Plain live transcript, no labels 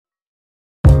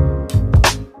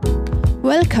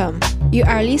Welcome. You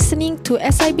are listening to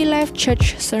SIB Life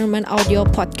Church Sermon Audio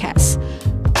Podcast.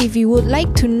 If you would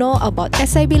like to know about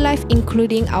SIB Life,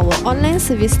 including our online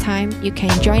service time, you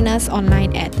can join us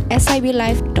online at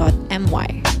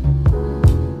siblife.my.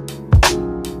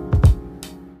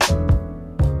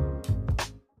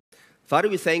 Father,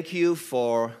 we thank you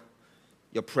for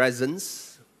your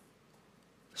presence,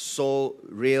 so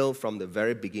real from the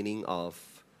very beginning of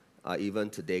even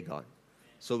today, God.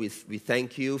 So we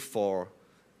thank you for,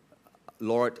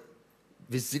 Lord,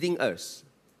 visiting us.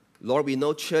 Lord, we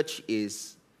know church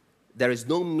there is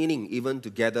no meaning even to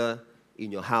gather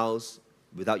in your house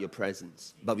without your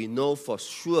presence. But we know for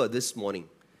sure this morning,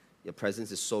 your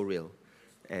presence is so real.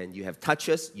 And you have touched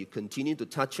us, you continue to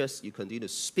touch us, you continue to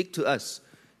speak to us,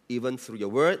 even through your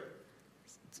word.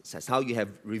 That's how you have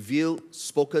revealed,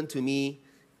 spoken to me,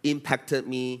 impacted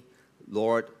me,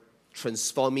 Lord,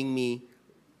 transforming me.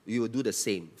 You will do the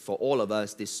same for all of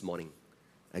us this morning.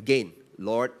 Again,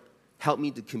 Lord, help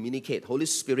me to communicate. Holy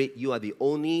Spirit, you are the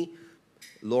only,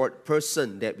 Lord,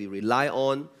 person that we rely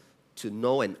on to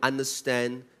know and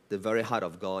understand the very heart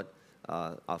of God,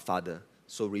 our Father.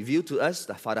 So reveal to us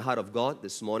the Father heart of God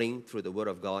this morning through the Word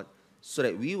of God, so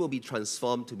that we will be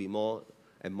transformed to be more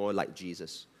and more like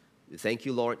Jesus. We thank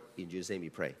you, Lord. In Jesus' name we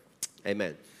pray.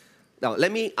 Amen. Now,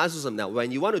 let me ask you something now.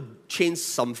 When you want to change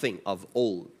something of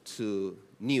old to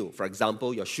new, for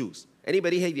example, your shoes.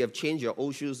 Anybody here, you have changed your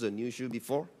old shoes to a new shoe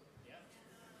before? Yeah.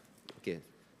 Okay.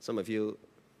 Some of you,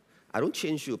 I don't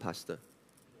change shoe, Pastor.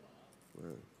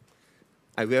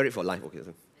 I wear it for life. Okay.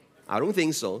 I don't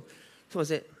think so. Someone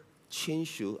said, change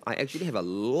shoe. I actually have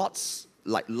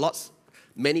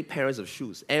many pairs of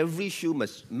shoes. Every shoe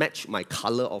must match my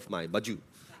color of my baju.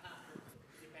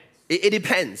 It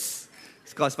depends.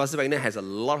 Because Pastor Wagner has a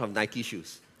lot of Nike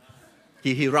shoes.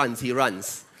 He runs.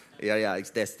 Yeah,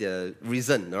 that's the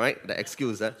reason, all right? The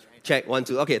excuse. Check, 1,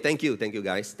 2. Okay, thank you,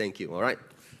 guys. Thank you, all right?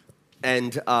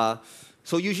 And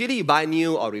so usually you buy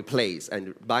new or replace,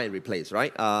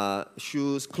 right?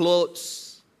 Shoes,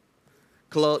 clothes.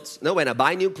 No, when I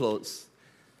buy new clothes,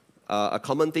 a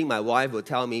common thing my wife will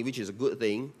tell me, which is a good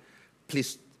thing,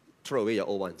 please throw away your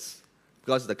old ones.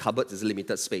 Because the cupboard is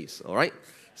limited space, all right?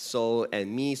 So,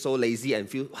 and me so lazy and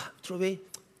feel, throw away.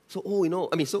 So,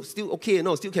 so still okay,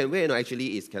 still can wear.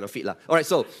 Actually, it's cannot fit. All right,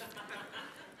 so,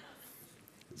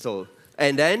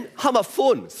 and then, how about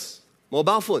phones?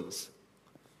 Mobile phones.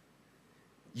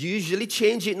 You usually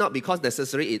change it not because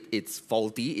necessarily it's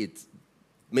faulty.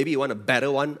 Maybe you want a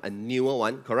better one, a newer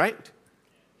one, correct?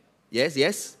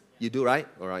 Yes? You do, right?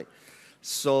 All right.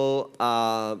 So,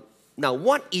 now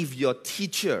what if your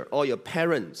teacher or your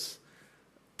parents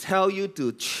tell you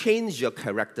to change your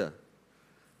character?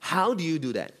 How do you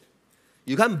do that?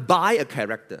 You can't buy a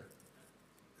character,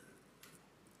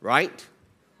 right?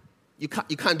 You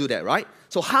can't do that, right?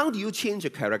 So how do you change a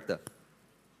character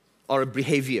or a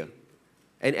behavior?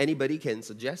 And anybody can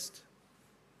suggest?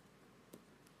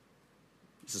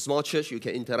 It's a small church, you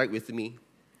can interact with me.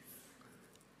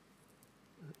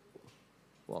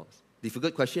 Wow,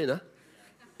 difficult question, huh?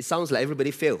 It sounds like everybody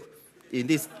failed in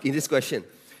this question.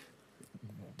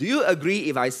 Do you agree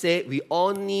if I say we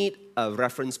all need a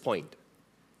reference point?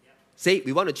 Say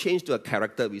we want to change to a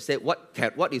character. We say what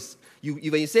is you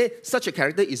when you say such a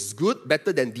character is good,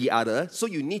 better than the other, so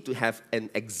you need to have an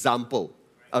example,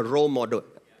 a role model.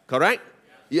 Correct?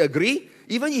 You agree?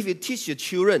 Even if you teach your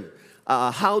children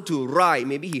how to write,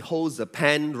 maybe he holds the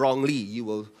pen wrongly, you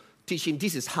will teach him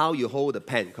this is how you hold the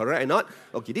pen. Correct or not?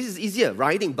 Okay, this is easier,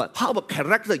 writing, but how about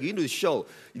character? You need to show.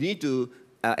 You need to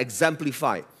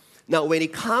exemplify. Now, when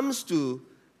it comes to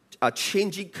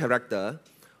changing character,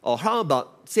 or how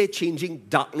about, say, changing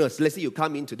darkness? Let's say you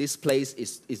come into this place,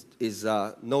 it's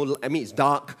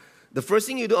dark. The first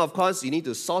thing you do, of course, you need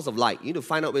to source of light. You need to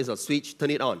find out where's a switch, turn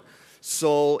it on.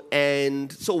 So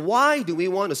why do we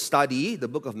want to study the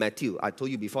book of Matthew? I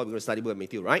told you before we're going to study the book of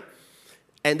Matthew, right?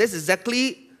 And that's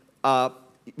exactly, our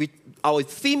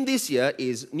theme this year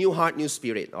is New Heart, New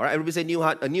Spirit. All right, everybody say a new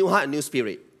heart, a new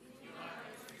spirit.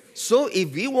 So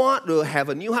if we want to have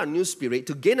a new heart, new spirit,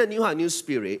 to gain a new heart, new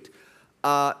spirit,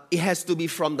 it has to be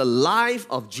from the life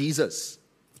of Jesus,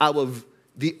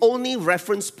 the only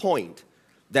reference point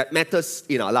that matters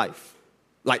in our life.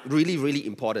 Like really, really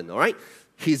important, all right?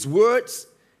 His words,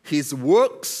 his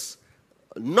works,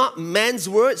 not man's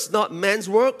words, not man's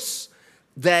works,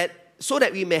 so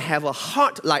that we may have a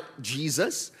heart like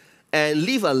Jesus and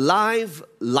live a life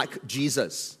like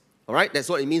Jesus. All right? That's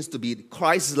what it means to be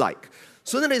Christ-like.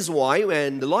 So that is why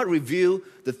when the Lord revealed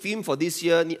the theme for this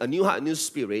year, A New Heart, a New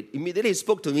Spirit, immediately He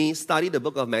spoke to me, study the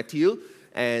book of Matthew,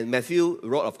 and Matthew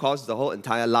wrote, of course, the whole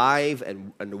entire life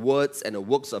and the words and the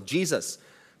works of Jesus.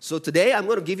 So today I'm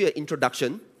going to give you an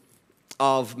introduction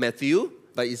of Matthew,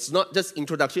 but it's not just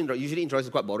introduction. Usually introduction is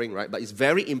quite boring, right? But it's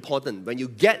very important. When you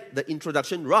get the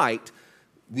introduction right,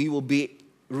 we will be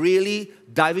really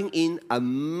diving in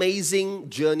amazing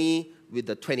journey with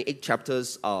the 28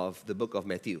 chapters of the book of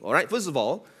Matthew. All right, first of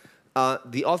all,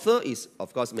 the author is,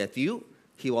 of course, Matthew.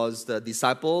 He was the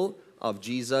disciple of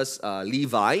Jesus,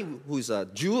 Levi, who is a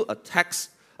Jew, a tax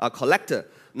collector.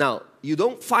 Now, you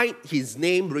don't find his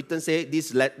name written, say,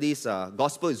 this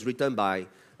gospel is written by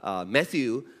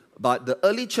Matthew, but the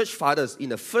early church fathers in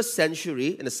the first century,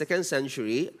 in the second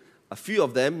century, a few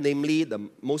of them, namely the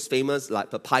most famous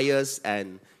like Papias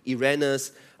and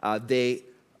Irenaeus, they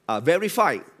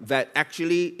verified that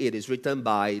actually it is written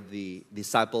by the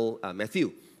disciple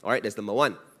Matthew. All right, that's number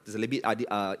one. There's a little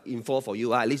bit info for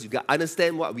you. At least you can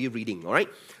understand what we're reading. All right,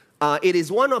 it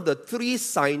is one of the three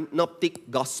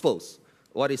synoptic gospels.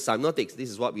 What is synoptics? This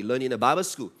is what we learn in the Bible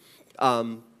school.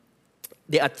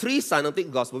 There are three synoptic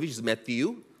gospels, which is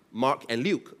Matthew, Mark, and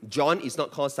Luke. John is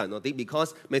not called synoptic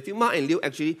because Matthew, Mark, and Luke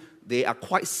actually they are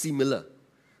quite similar.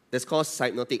 That's called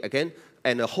synoptic again.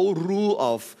 And the whole rule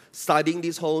of studying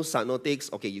this whole synoptics,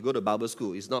 okay, you go to Bible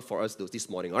school. It's not for us this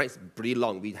morning, all right? It's pretty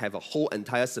long. We have a whole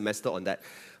entire semester on that.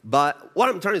 But what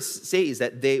I'm trying to say is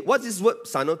that what this word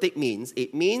synoptic means,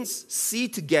 it means see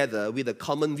together with a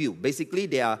common view. Basically,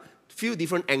 there are few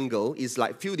different angles. It's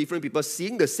like few different people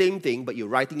seeing the same thing, but you're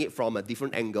writing it from a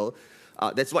different angle.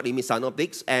 That's what it means,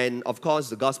 synoptics. And of course,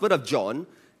 the Gospel of John,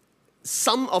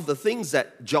 some of the things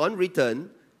that John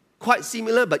written, quite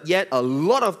similar, but yet a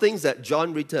lot of things that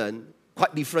John written,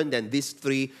 quite different than these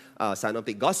three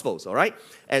synoptic Gospels, all right?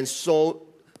 And so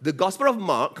the Gospel of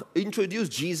Mark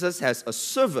introduced Jesus as a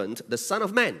servant, the Son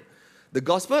of Man. The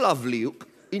Gospel of Luke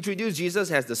introduced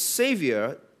Jesus as the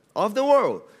Savior of the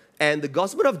world. And the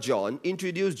Gospel of John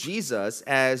introduced Jesus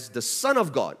as the Son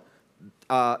of God.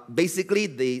 Basically,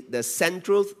 the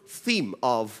central theme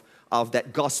of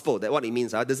that gospel, that what it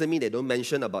means, doesn't mean they don't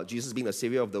mention about Jesus being the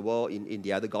Savior of the world in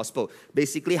the other gospel.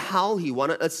 Basically, how he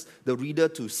wanted us, the reader,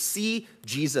 to see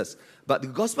Jesus. But the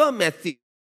Gospel of Matthew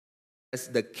as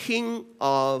the King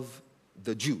of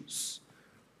the Jews.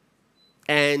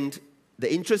 And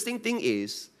the interesting thing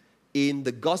is, in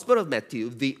the Gospel of Matthew,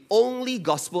 the only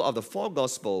gospel of the four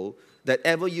gospels that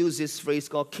ever used this phrase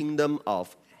called Kingdom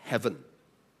of Heaven.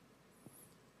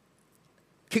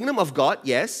 Kingdom of God,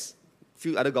 yes,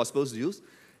 few other gospels use,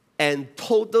 and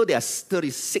total there are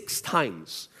 36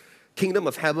 times. Kingdom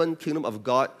of Heaven, Kingdom of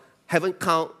God, haven't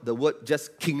count the word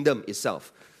just kingdom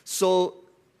itself. So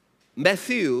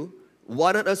Matthew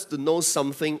wanted us to know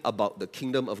something about the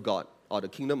kingdom of God or the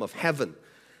kingdom of heaven.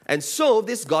 And so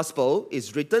this gospel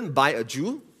is written by a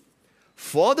Jew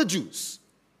for the Jews.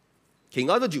 King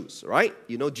of the Jews, right?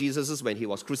 You know Jesus, when he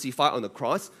was crucified on the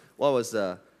cross, what was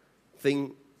the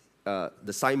thing,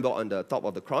 the signboard on the top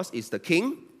of the cross? Is the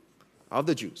King of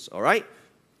the Jews, all right?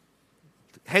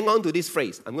 Hang on to this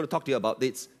phrase. I'm going to talk to you about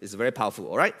this. It's very powerful,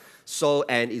 all right? So,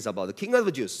 and it's about the King of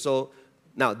the Jews. So,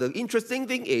 now the interesting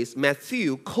thing is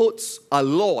Matthew quotes a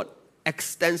lot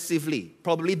extensively,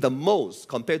 probably the most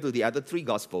compared to the other three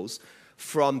Gospels,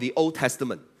 from the Old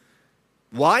Testament.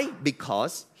 Why?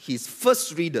 Because his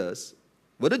first readers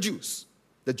were the Jews.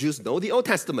 The Jews know the Old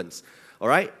Testament, all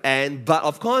right? But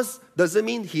of course, doesn't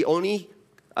mean he only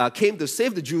came to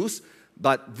save the Jews,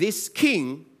 but this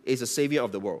king is a savior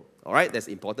of the world, all right? That's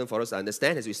important for us to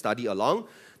understand as we study along.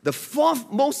 The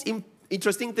fourth most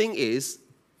interesting thing is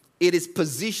it is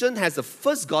positioned as the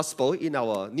first gospel in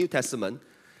our New Testament,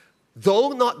 though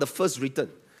not the first written.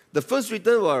 The first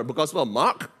written were the Gospel of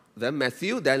Mark, then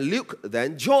Matthew, then Luke,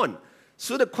 then John.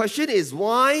 So the question is,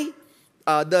 why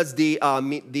does the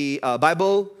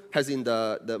Bible, as in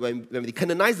when they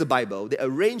canonize the Bible, they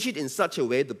arrange it in such a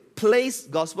way to place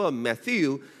Gospel of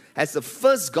Matthew as the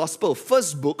first gospel,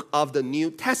 first book of the New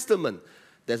Testament?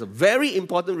 There's a very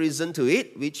important reason to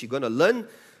it, which you're going to learn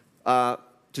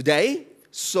today.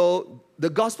 So the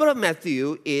Gospel of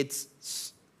Matthew,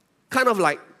 it's kind of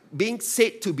like being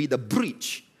said to be the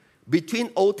bridge between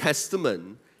Old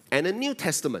Testament and the New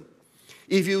Testament.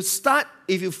 If you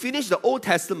finish the Old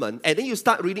Testament and then you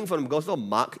start reading from the Gospel of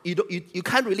Mark, you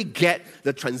can't really get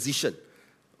the transition,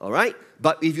 all right?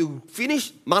 But if you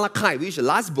finish Malachi, which is the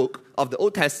last book of the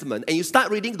Old Testament, and you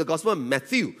start reading the Gospel of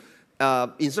Matthew,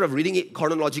 instead of reading it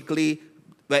chronologically,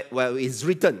 where it's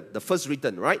written, the first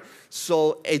written, right?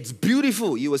 So it's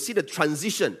beautiful. You will see the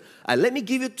transition. Let me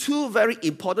give you two very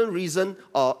important reasons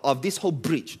of this whole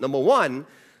bridge. Number one,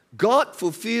 God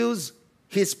fulfills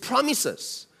his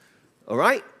promises, all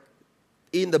right?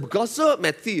 In the Gospel of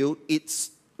Matthew,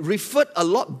 it's referred a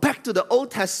lot back to the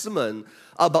Old Testament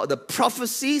about the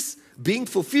prophecies being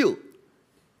fulfilled.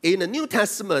 in the New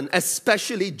Testament,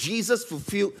 especially, Jesus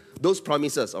fulfilled those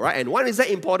promises, all right? And why is that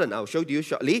important? I'll show to you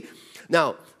shortly.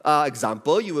 Now,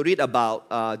 example, you will read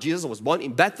about Jesus was born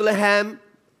in Bethlehem,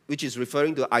 which is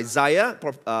referring to Isaiah,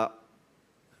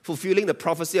 fulfilling the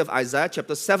prophecy of Isaiah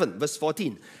chapter 7, verse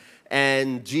 14.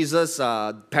 And Jesus'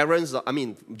 parents,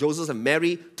 Joseph and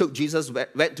Mary took Jesus,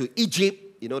 went to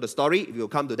Egypt. You know the story, we will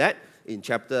come to that in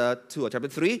chapter 2 or chapter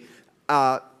 3.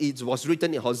 It was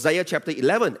written in Hosea chapter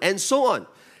 11, and so on.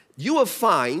 You will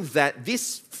find that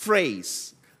this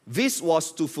phrase, this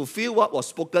was to fulfill what was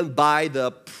spoken by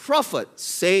the prophet,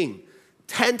 saying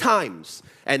 10 times.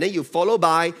 And then you follow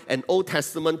by an Old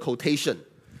Testament quotation.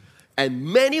 And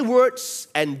many words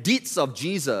and deeds of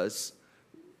Jesus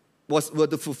were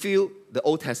to fulfill the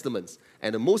Old Testament.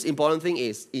 And the most important thing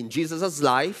is, in Jesus'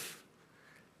 life,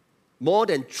 more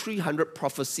than 300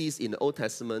 prophecies in the Old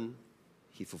Testament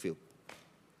he fulfilled.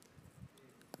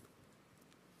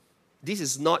 This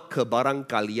is not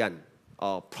kebarangkalian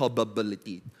or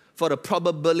probability. For the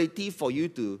probability for you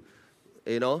to,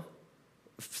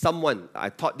 I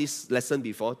taught this lesson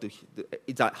before,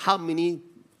 it's like how many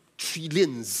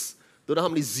trillions, don't know how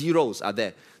many zeros are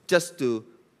there, just to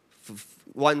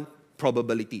one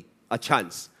probability, a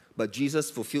chance. But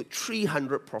Jesus fulfilled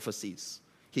 300 prophecies.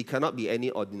 He cannot be any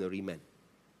ordinary man.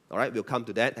 All right, we'll come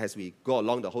to that as we go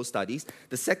along the whole studies.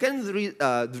 The second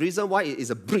reason why it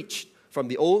is a bridge from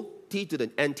the Old T to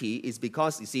the NT is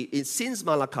because, you see, since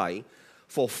Malachi,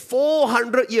 for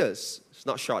 400 years, it's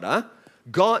not short,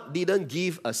 God didn't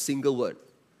give a single word.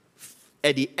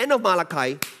 At the end of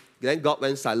Malachi, then God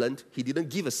went silent. He didn't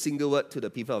give a single word to the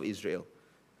people of Israel.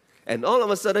 And all of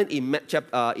a sudden, in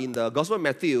the Gospel of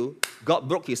Matthew, God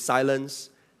broke his silence,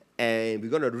 and we're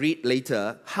going to read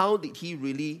later, how did he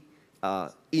really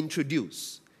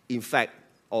introduce, in fact,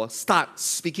 or start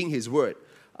speaking his word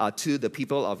to the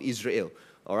people of Israel.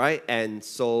 All right? And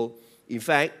so, in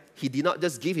fact, he did not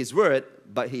just give his word,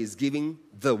 but he is giving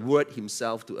the word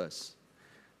himself to us.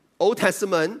 Old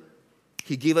Testament,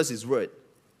 he gave us his word,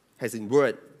 as in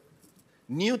word.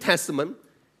 New Testament,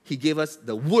 he gave us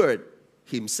the word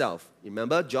himself.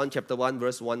 Remember, John chapter 1,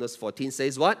 verse 1, verse 14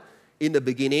 says what? In the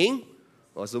beginning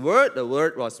was the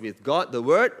Word was with God, the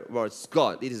Word was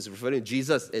God. It is referring to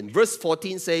Jesus. And verse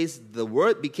 14 says, the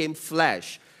Word became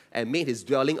flesh and made his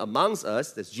dwelling amongst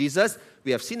us. That's Jesus.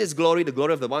 We have seen his glory, the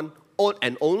glory of the one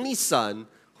and only Son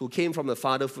who came from the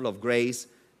Father, full of grace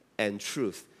and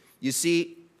truth. You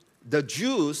see, the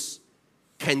Jews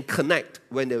can connect.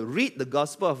 When they read the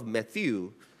Gospel of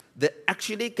Matthew, they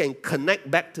actually can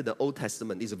connect back to the Old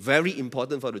Testament. It's very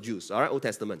important for the Jews, all right, Old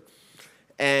Testament.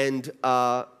 And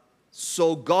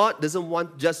so God doesn't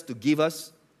want just to give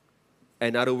us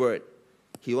another word.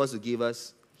 He wants to give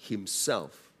us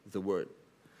himself, the word.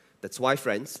 That's why,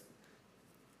 friends,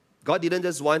 God didn't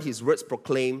just want his words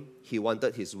proclaimed. He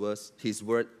wanted his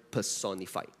word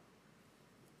personified.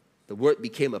 The word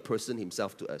became a person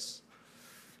himself to us.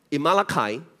 In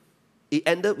Malachi, it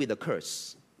ended with a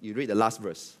curse. You read the last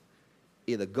verse.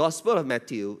 In the Gospel of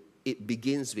Matthew, it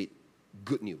begins with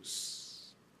good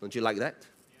news. Don't you like that?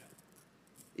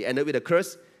 Yeah. It ended with a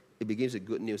curse. It begins with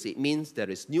good news. It means there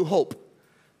is new hope.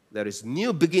 There is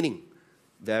new beginning.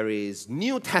 There is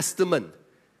new testament.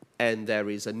 And there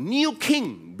is a new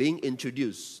king being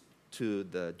introduced to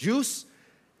the Jews.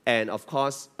 And of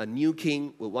course, a new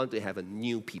king will want to have a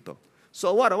new people.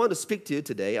 So what I want to speak to you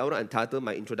today, I want to entitle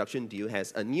my introduction to you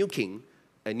as a new king,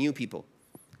 a new people.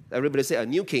 Everybody say a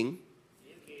new king,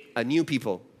 a new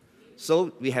people.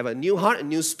 So we have a new heart, a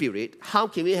new spirit. How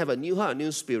can we have a new heart, a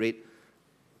new spirit?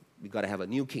 We got to have a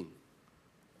new king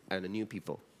and a new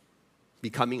people,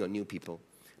 becoming a new people.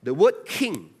 The word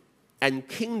king and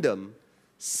kingdom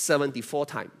 74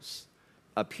 times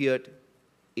appeared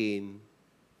in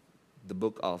the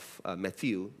book of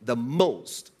Matthew, the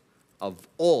most of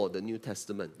all the New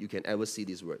Testament you can ever see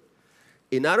this word.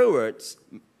 In other words,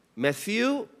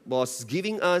 Matthew was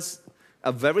giving us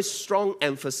a very strong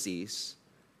emphasis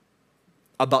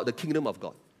about the kingdom of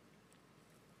God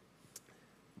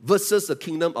versus the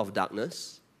kingdom of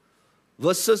darkness,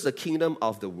 versus the kingdom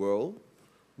of the world,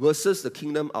 versus the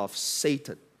kingdom of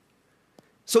Satan.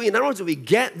 So in other words, if we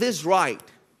get this right,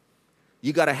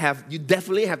 you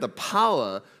definitely have the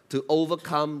power to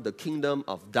overcome the kingdom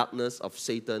of darkness, of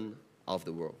Satan, of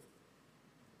the world.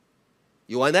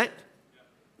 You want that?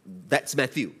 That's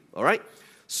Matthew, all right?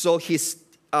 So he's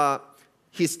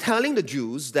telling the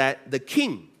Jews that the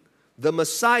king, the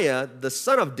Messiah, the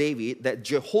son of David, that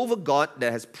Jehovah God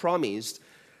that has promised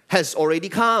has already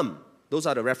come. Those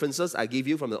are the references I give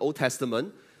you from the Old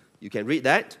Testament. You can read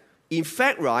that. In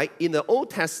fact, right, in the Old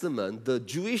Testament, the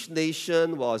Jewish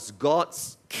nation was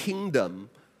God's kingdom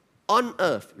on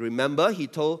earth. Remember, he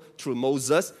told through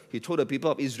Moses, he told the people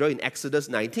of Israel in Exodus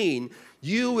 19,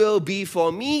 you will be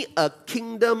for me a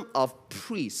kingdom of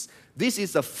priests. This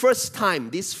is the first time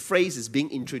this phrase is being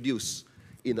introduced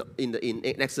in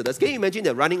Exodus. Can you imagine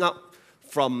they're running out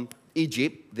from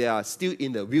Egypt? They are still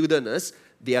in the wilderness.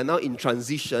 They are now in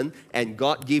transition, and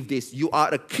God gave this. You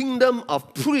are a kingdom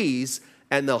of priests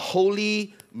and a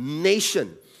holy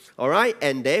nation. All right?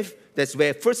 And that's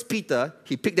where 1 Peter,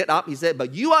 he picked that up. He said,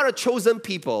 but you are a chosen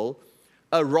people,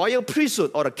 a royal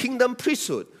priesthood or a kingdom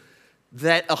priesthood,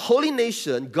 that a holy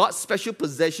nation, God's special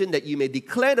possession, that you may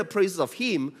declare the praises of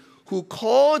him who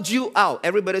called you out.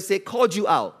 Everybody say, called you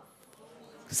out.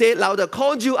 Say it louder,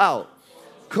 called you out.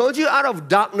 Called you out of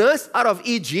darkness, out of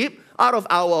Egypt, out of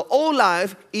our old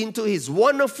life, into his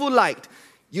wonderful light.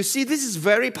 You see, this is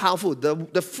very powerful.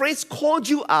 The phrase called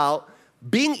you out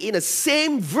being in the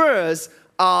same verse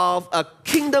of a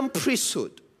kingdom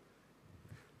priesthood.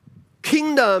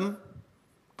 Kingdom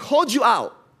called you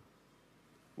out.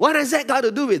 What has that got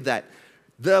to do with that?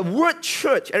 The word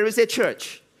church, everybody say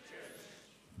church,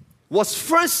 was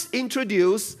first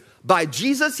introduced by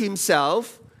Jesus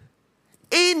himself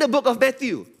in the book of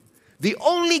Matthew. The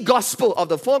only gospel of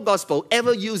the four gospels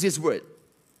ever used this word.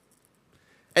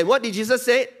 And what did Jesus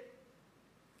say?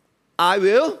 I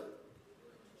will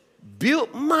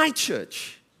build my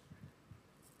church.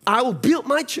 I will build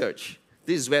my church.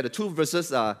 This is where the two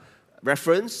verses are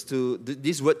reference to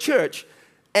this word church.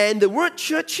 And the word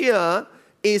church here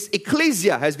is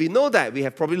ecclesia, as we know that. We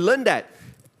have probably learned that.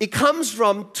 It comes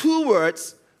from two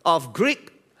words of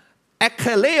Greek,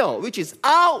 ekkaleo, which is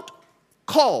out,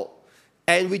 call,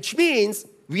 and which means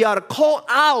we are a called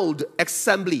out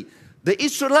assembly. The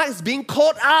Israelites being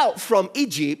called out from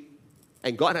Egypt,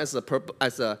 and God has a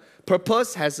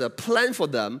purpose, has a plan for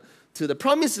them to the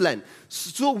promised land.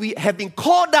 So we have been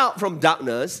called out from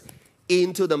darkness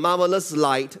into the marvelous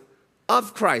light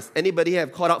of Christ. Anybody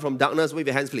have called out from darkness? Wave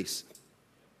your hands, please.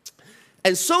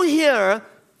 And so here,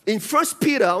 in 1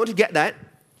 Peter, I want to get that.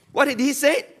 What did he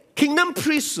say? Kingdom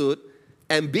priesthood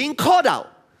and being called out.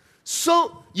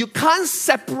 So you can't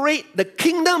separate the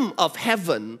kingdom of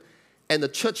heaven and the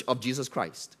church of Jesus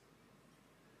Christ.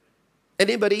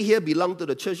 Anybody here belong to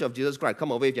the church of Jesus Christ?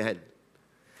 Come on, wave your hand.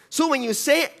 So when you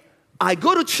say, I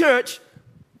go to church,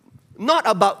 not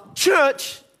about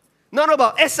church, not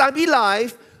about SIB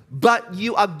life, but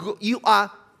you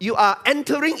are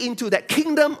entering into that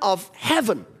kingdom of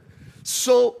heaven.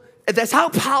 So that's how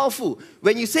powerful.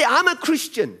 When you say, I'm a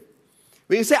Christian,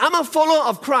 when you say, I'm a follower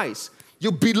of Christ,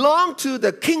 you belong to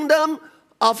the kingdom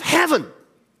of heaven.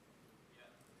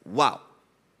 Wow.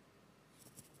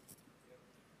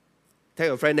 Tell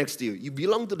your friend next to you, you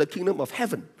belong to the kingdom of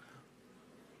heaven.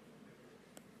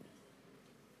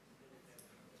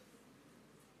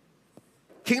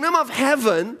 Kingdom of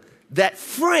heaven, that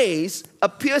phrase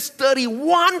appears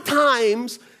 31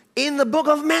 times in the book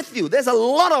of Matthew. There's a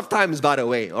lot of times, by the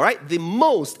way, all right? The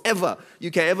most ever you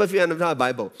can ever find in the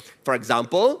Bible. For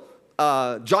example,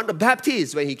 John the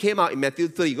Baptist, when he came out in Matthew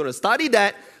 3, you're going to study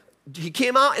that. He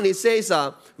came out and he says,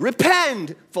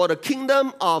 repent, for the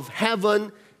kingdom of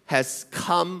heaven has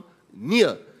come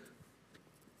near.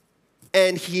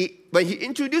 And when he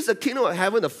introduced the kingdom of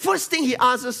heaven, the first thing he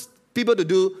asks people to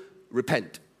do,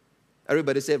 repent.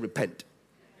 Everybody say repent.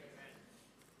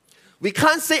 We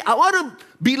can't say, I want to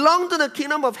belong to the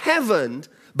kingdom of heaven,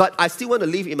 but I still want to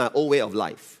live in my old way of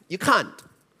life. You can't.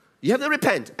 You have to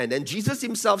repent. And then Jesus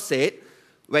himself said,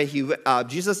 when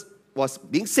Jesus was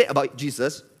being said about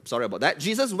Jesus, sorry about that,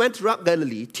 Jesus went throughout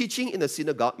Galilee, teaching in the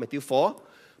synagogue, Matthew 4,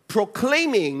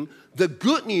 proclaiming the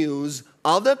good news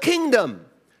of the kingdom.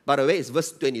 By the way, it's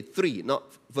verse 23, not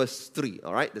verse 3,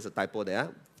 all right? There's a typo there.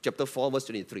 Chapter 4, verse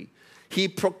 23.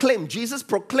 Jesus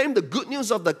proclaimed the good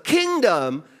news of the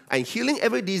kingdom and healing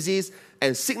every disease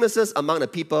and sicknesses among the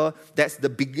people. That's the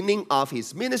beginning of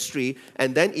his ministry.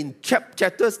 And then in chapter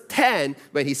 10,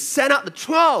 when he sent out the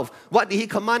 12, what did he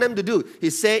command them to do? He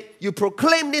said, you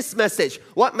proclaim this message.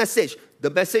 What message? The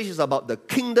message is about the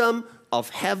kingdom of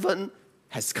heaven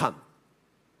has come,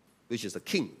 which is the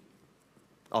king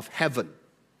of heaven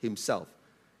himself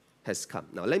has come.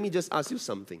 Now, let me just ask you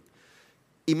something.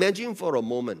 Imagine for a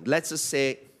moment, let's just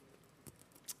say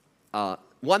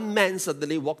one man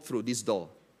suddenly walked through this door.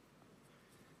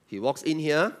 He walks in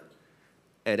here,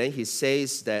 and then he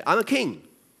says that, I'm a king.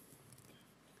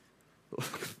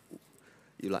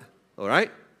 You're like, all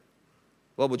right?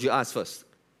 What would you ask first?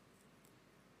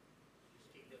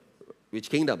 Which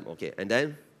kingdom? Okay, and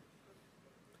then,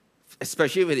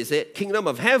 especially when he said, kingdom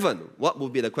of heaven, what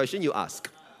would be the question you ask?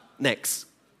 Next.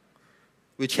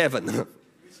 Which heaven?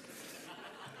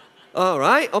 All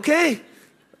right, okay.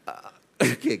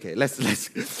 Okay.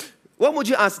 Let's. What would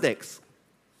you ask next?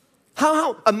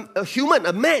 How a human,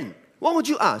 a man, what would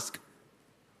you ask?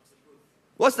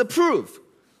 What's the proof?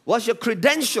 What's your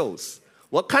credentials?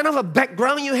 What kind of a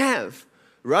background you have?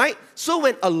 Right? So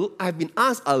when I've been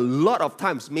asked a lot of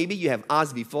times, maybe you have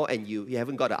asked before and you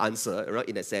haven't got the answer, right,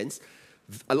 in a sense.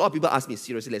 A lot of people ask me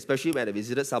seriously, especially when I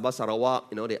visited Sabah, Sarawak,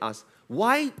 they ask,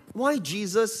 why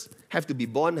Jesus have to be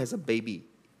born as a baby?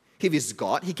 If he's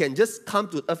God, he can just come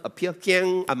to earth, appear,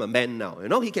 I'm a man now.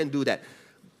 He can do that.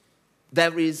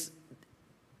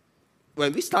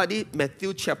 When we study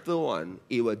Matthew chapter 1,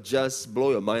 it will just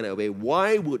blow your mind away.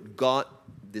 Why would God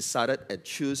decided and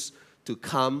choose to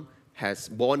come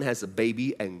born as a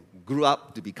baby and grew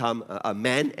up to become a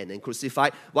man and then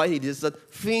crucified? Why he decided,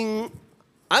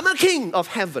 I'm a king of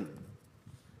heaven.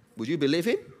 Would you believe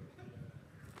him?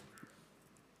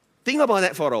 Think about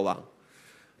that for a while.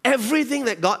 Everything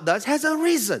that God does has a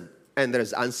reason, and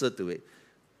there's an answer to it.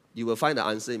 You will find the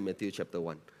answer in Matthew chapter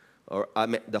 1. Or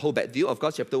the whole Matthew, of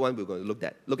course, chapter 1, we're going to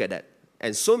look at that.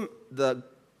 And so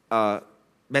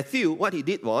Matthew, what he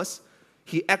did was,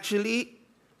 he actually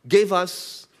gave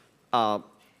us the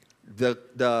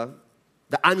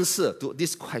answer to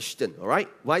this question, all right?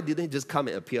 Why didn't he just come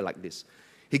and appear like this?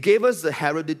 He gave us the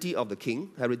heredity of the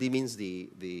king. Heredity means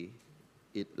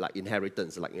like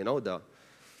inheritance, like,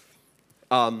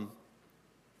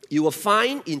 you will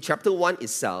find in chapter 1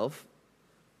 itself,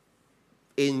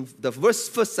 in the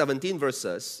first 17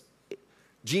 verses,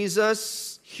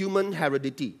 Jesus' human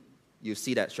heredity. You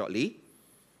see that shortly.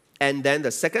 And then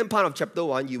the second part of chapter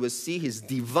 1, you will see his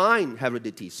divine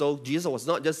heredity. So Jesus was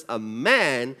not just a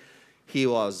man, he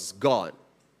was God.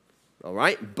 All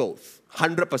right? Both.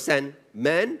 100%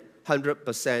 man,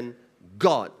 100%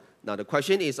 God. Now the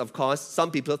question is, of course,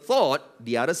 some people thought,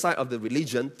 the other side of the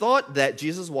religion, thought that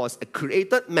Jesus was a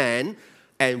created man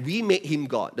and we made him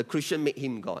God. The Christian made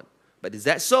him God. But is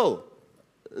that so?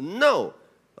 No.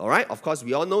 All right? Of course,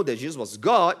 we all know that Jesus was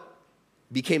God,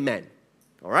 became man.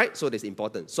 All right? So that's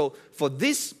important. So for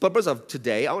this purpose of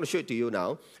today, I want to show it to you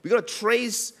now. We're going to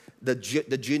trace the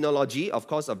genealogy, of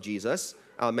course, of Jesus.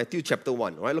 Matthew chapter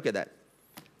 1. All right? Look at that.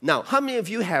 Now, how many of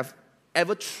you have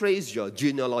ever traced your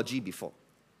genealogy before?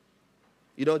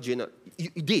 You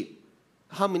did.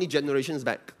 How many generations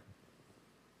back?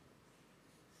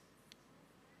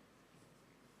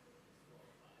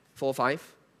 4,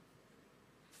 5?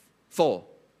 4.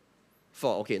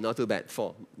 4, okay, not too bad.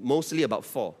 4. Mostly about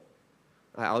 4.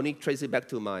 I only trace it back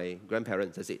to my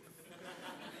grandparents, that's it.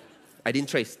 I didn't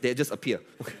trace, they just appear.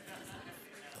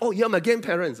 Oh, you're my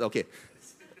grandparents, okay.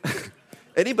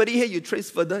 Anybody here, you trace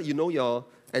further, you know your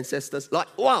ancestors? Like,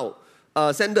 wow,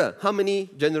 Sander, how many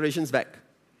generations back?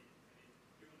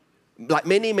 Like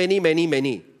many.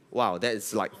 Wow, that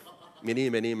is like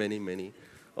many.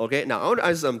 Okay, now I want to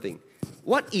ask something.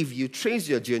 What if you trace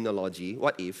your genealogy,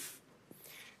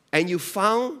 and you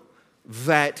found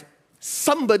that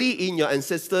somebody in your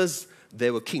ancestors, they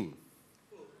were king?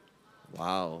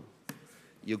 Wow.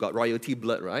 You got royalty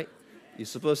blood, right? You're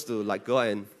supposed to go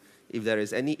and, if there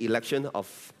is any election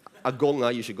of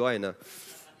Agong, you should go and...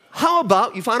 How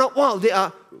about you find out, wow, they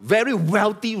are very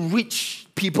wealthy, rich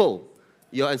people,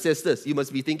 your ancestors. You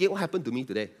must be thinking, what happened to me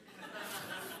today?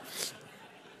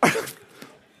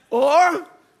 Or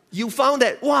you found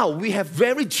that, wow, we have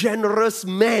very generous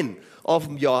men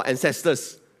of your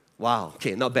ancestors. Wow,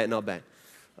 okay, not bad.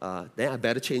 Then I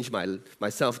better change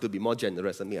myself to be more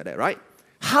generous, something like that, right?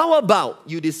 How about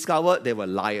you discover they were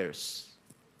liars?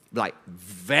 Like,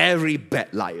 very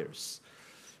bad liars.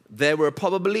 They were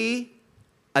probably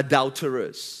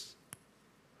adulterers.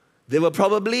 They were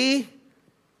probably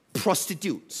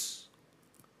prostitutes.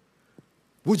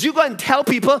 Would you go and tell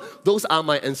people, those are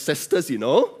my ancestors,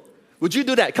 Would you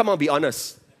do that? Come on, be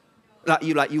honest.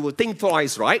 You would think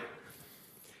twice, right?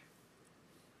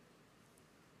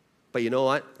 But you know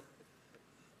what?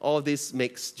 All this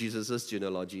makes Jesus'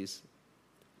 genealogies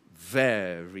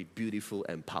very beautiful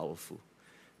and powerful.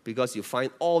 Because you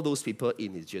find all those people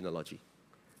in his genealogy.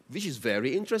 Which is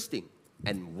very interesting.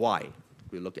 And why?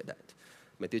 We'll look at that.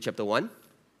 Matthew chapter 1. You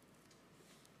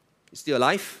still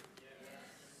alive? Yes.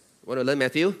 Want to learn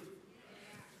Matthew? Yes.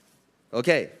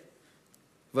 Okay.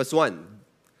 Verse 1.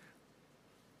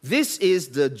 This is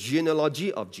the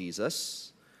genealogy of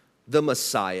Jesus, the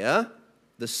Messiah,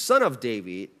 the son of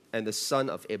David, and the son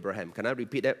of Abraham. Can I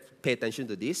repeat that? Pay attention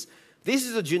to this. This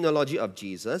is the genealogy of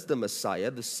Jesus, the Messiah,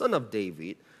 the son of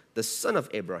David, the son of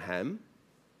Abraham.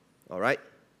 All right,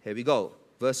 here we go.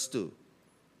 Verse 2.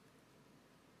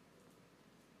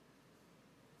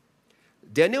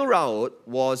 Daniel Raut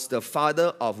was the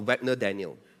father of Wagner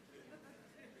Daniel.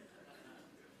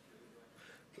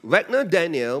 Wagner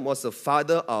Daniel was the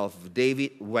father of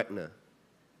David Wagner.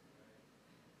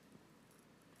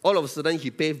 All of a sudden,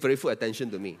 he paid very full attention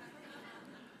to me.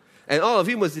 And all of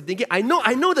you must be thinking, I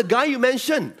know the guy you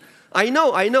mentioned. I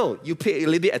know. You pay a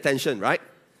little bit attention, right?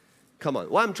 Come on.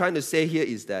 What I'm trying to say here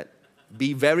is that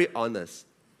be very honest.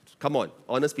 Come on.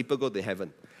 Honest people go to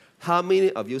heaven. How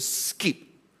many of you skip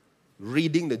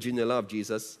reading the genealogy of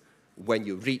Jesus when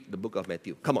you read the book of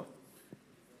Matthew? Come on.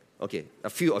 Okay. A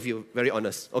few of you very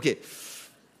honest. Okay.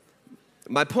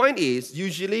 My point is,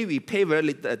 usually we pay very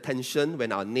little attention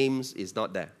when our names is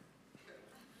not there.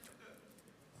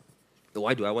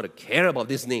 Why do I want to care about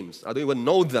these names? I don't even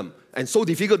know them. And so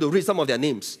difficult to read some of their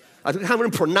names. I can't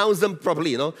even pronounce them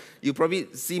properly, You probably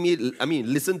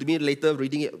listen to me later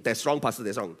reading it. That's wrong, Pastor,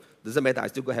 that's wrong. Doesn't matter, I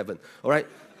still go to heaven. All right?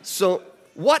 So,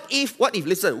 what if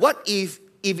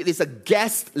it is a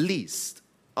guest list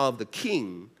of the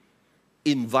king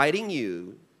inviting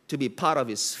you to be part of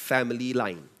his family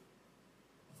line?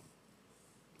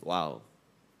 Wow.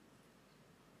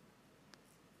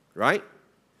 Right?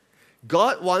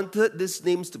 God wanted these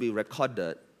names to be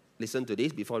recorded, listen to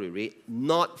this before we read,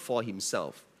 not for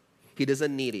himself. He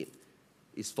doesn't need it.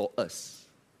 It's for us.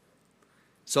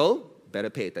 So,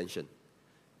 better pay attention.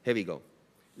 Here we go.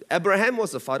 Abraham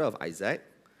was the father of Isaac.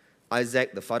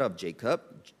 Isaac, the father of Jacob.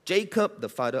 Jacob, the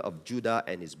father of Judah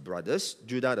and his brothers.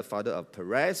 Judah, the father of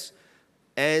Perez.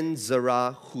 And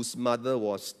Zerah, whose mother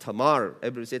was Tamar.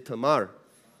 Everybody say Tamar.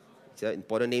 It's an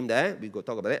important name there. We go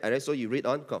talk about it. All right, so you read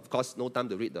on. Of course, no time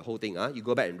to read the whole thing. You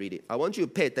go back and read it. I want you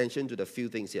to pay attention to the few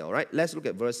things here. All right, let's look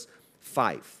at verse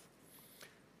 5.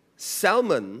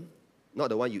 Salmon, not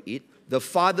the one you eat, the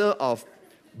father of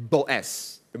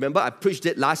Boaz. Remember, I preached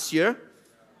it last year.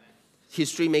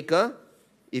 History maker.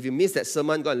 If you missed that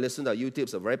sermon, go and listen to YouTube.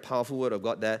 It's a very powerful word of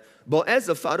God there. Boaz,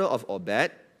 the father of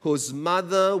Obed, whose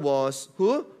mother was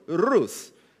who?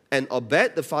 Ruth. And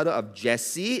Obed, the father of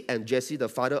Jesse, and Jesse, the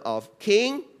father of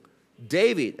King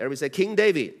David. Everybody say King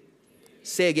David.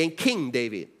 Say again, King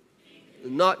David.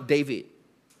 Not David.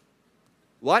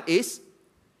 What is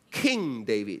King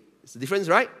David? It's the difference,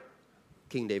 right?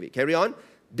 King David. Carry on.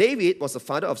 David was the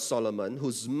father of Solomon,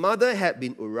 whose mother had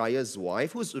been Uriah's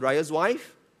wife. Who's Uriah's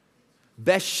wife?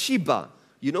 Bathsheba.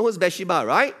 You know who's Bathsheba,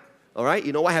 right? All right.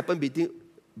 You know what happened between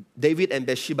David and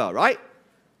Bathsheba, right?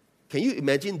 Can you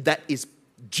imagine that is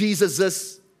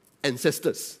Jesus'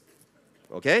 ancestors?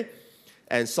 Okay?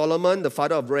 And Solomon, the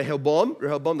father of Rehoboam,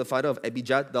 the father of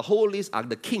Abijah. The whole list are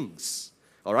the kings.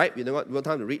 All right? You know what? We don't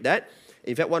have time to read that.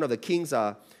 In fact, one of the kings,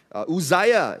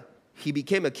 Uzziah, he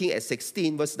became a king at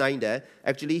 16, verse 9 there.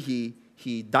 Actually,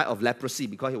 he died of leprosy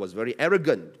because he was very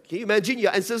arrogant. Can you imagine?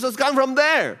 Your ancestors come from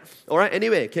there. All right,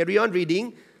 anyway, carry on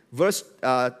reading. Verse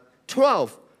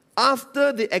 12.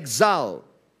 After the exile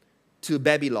to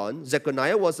Babylon,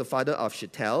 Zechariah was the father of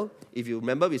Shealtiel. If you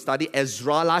remember, we studied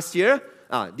Ezra last year.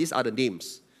 These are the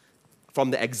names from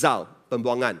the exile,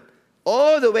 pembuangan.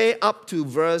 All the way up to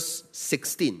verse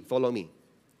 16. Follow me.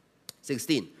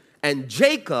 16. And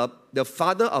Jacob, the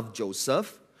father of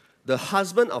Joseph, the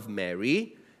husband of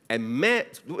Mary, and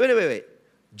wait.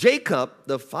 Jacob,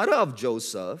 the father of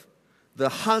Joseph, the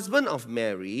husband of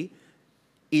Mary,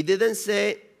 it didn't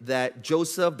say that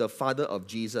Joseph, the father of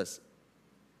Jesus.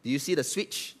 Do you see the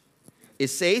switch? It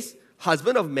says,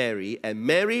 husband of Mary, and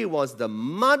Mary was the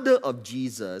mother of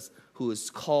Jesus, who is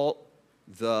called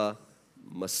the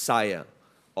Messiah.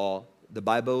 Or the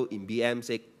Bible in BM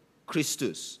says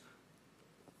Christus,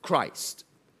 Christ.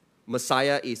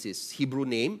 Messiah is his Hebrew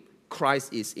name.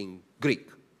 Christ is in Greek.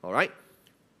 All right?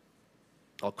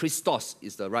 Or Christos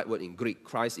is the right word in Greek.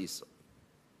 Christ is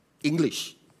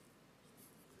English.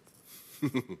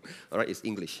 All right, it's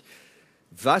English.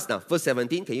 Verse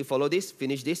 17, can you follow this?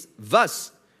 Finish this.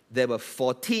 Thus, there were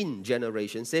 14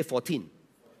 generations. Say 14.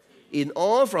 In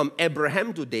all, from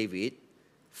Abraham to David,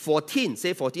 14.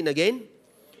 Say 14 again.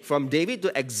 From David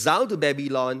to exile to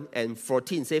Babylon, and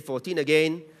 14. Say 14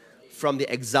 again. From the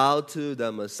exile to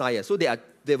the Messiah. So there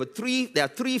are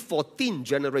 14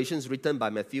 generations written by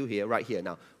Matthew here, right here.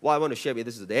 Now, what I want to share with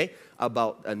you today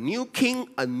about a new king,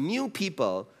 a new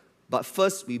people. But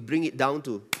first, we bring it down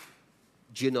to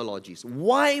genealogies.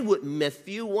 Why would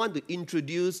Matthew want to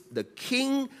introduce the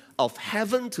King of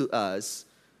Heaven to us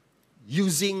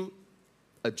using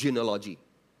a genealogy?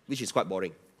 Which is quite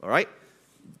boring, all right?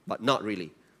 But not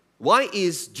really. Why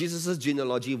is Jesus'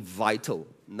 genealogy vital?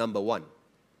 Number one,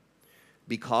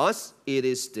 because it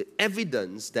is the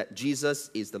evidence that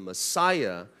Jesus is the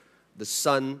Messiah, the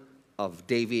son of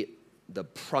David, the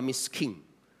promised king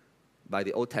by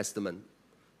the Old Testament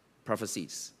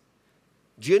prophecies.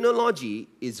 Genealogy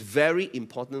is very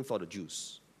important for the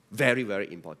Jews. Very,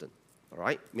 very important. All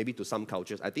right? Maybe to some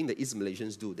cultures. I think the East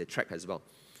Malaysians do. They track as well.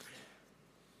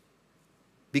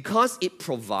 Because it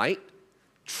provides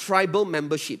tribal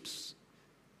memberships.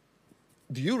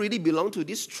 Do you really belong to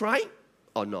this tribe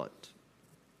or not?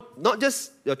 Not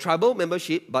just your tribal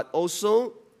membership, but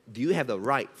also do you have the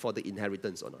right for the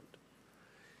inheritance or not?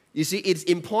 You see, it's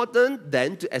important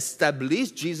then to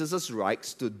establish Jesus'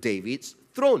 rights to David's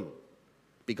throne,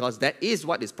 because that is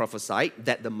what is prophesied,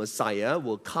 that the Messiah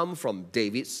will come from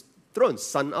David's throne,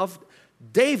 son of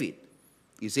David.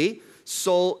 You see?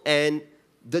 So, and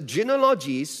the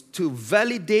genealogies to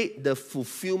validate the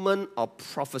fulfillment of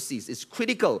prophecies is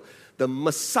critical. The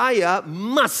Messiah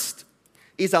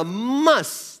is a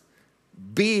must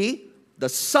be the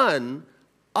son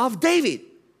of David.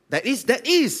 That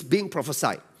is being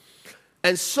prophesied.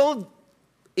 And so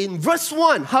in verse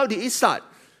 1, how did it start?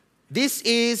 This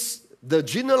is the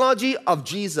genealogy of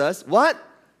Jesus. What?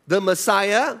 The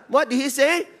Messiah. What did he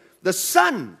say? The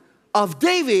son of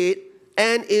David,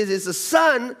 and it is the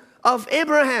son of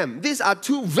Abraham. These are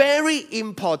two very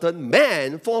important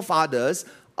men, forefathers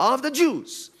of the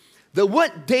Jews. The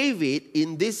word David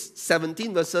in these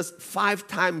 17 verses, 5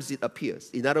 times it appears.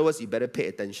 In other words, you better pay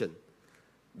attention.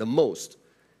 The most.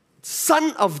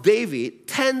 Son of David,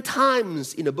 10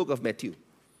 times in the book of Matthew.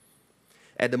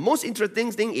 And the most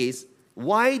interesting thing is,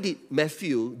 why did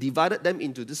Matthew divided them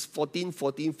into this 14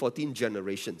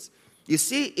 generations? You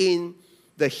see, in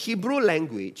the Hebrew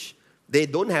language, they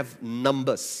don't have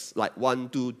numbers like 1,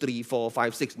 2, 3, 4,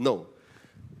 5, 6. No.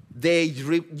 They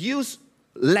use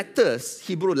letters,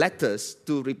 Hebrew letters,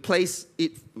 to replace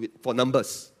it for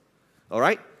numbers. All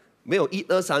right? 没有1, 2, 3,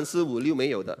 4, 5, 6没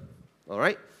有的. All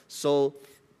right? So,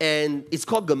 and it's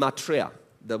called gematria,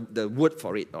 the word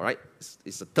for it. All right?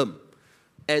 It's a term.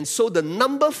 And so the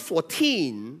number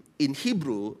 14 in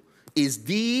Hebrew is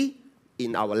D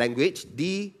in our language,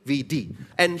 DVD.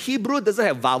 And Hebrew doesn't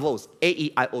have vowels, A,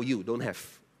 E, I, O, U, don't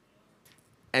have.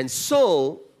 And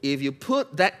so, if you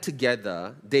put that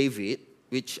together, David,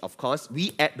 which of course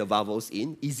we add the vowels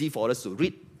in, easy for us to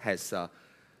read, has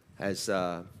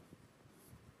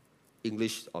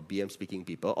English or BM speaking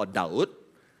people, or Daud,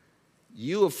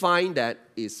 you will find that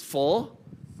is 4,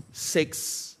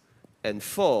 6, and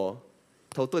 4.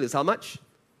 Total is how much?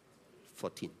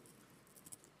 14.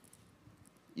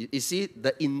 You see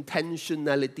the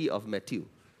intentionality of Matthew,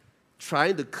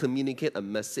 trying to communicate a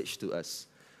message to us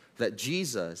that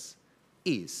Jesus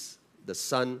is the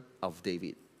son of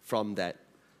David from that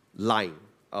line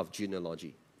of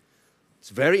genealogy. It's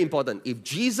very important. If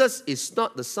Jesus is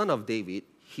not the son of David,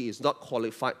 he is not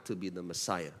qualified to be the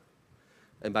Messiah.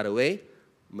 And by the way,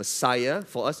 Messiah,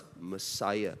 for us,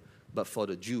 Messiah. But for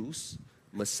the Jews,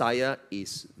 Messiah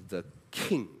is the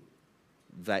king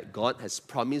that God has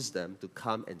promised them to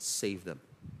come and save them,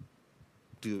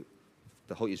 to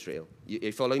the whole Israel.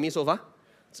 You following me so far?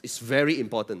 It's very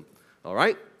important. All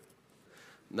right?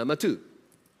 Number 2.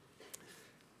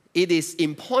 It is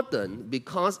important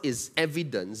because it's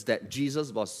evidence that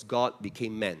Jesus was God,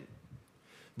 became man.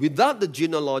 Without the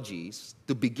genealogies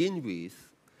to begin with,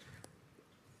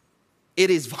 it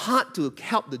is hard to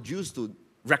help the Jews to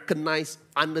recognize,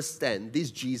 understand this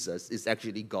Jesus is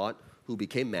actually God who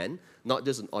became man, not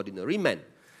just an ordinary man.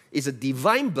 It's a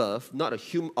divine birth, not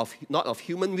of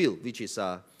human will, which is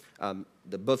the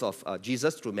birth of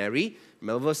Jesus through Mary.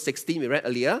 Remember verse 16 we read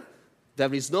earlier?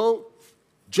 There is no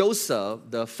Joseph,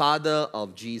 the father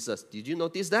of Jesus. Did you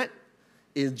notice that?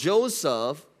 Is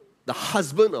Joseph the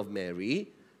husband of Mary,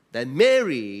 then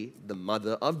Mary the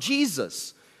mother of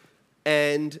Jesus.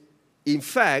 And in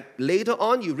fact, later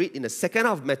on you read in the second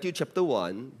half of Matthew chapter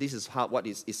 1, this is what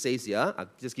it says here. I'll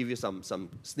just give you some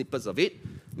snippets of it,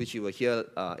 which you will hear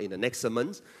in the next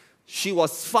sermons. She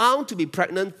was found to be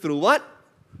pregnant through what?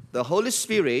 The Holy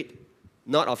Spirit,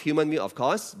 not of human will, of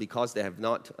course, because they have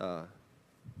not,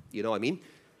 you know what I mean?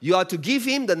 You are to give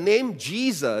him the name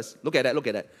Jesus. Look at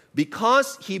that.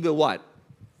 Because he will what?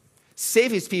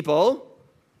 Save his people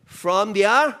from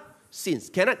their sins.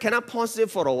 Can I pause it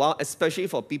for a while, especially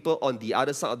for people on the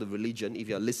other side of the religion, if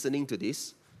you're listening to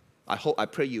this? I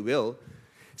pray you will.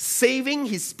 Saving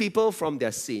his people from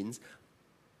their sins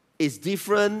is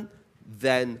different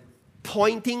than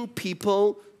pointing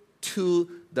people to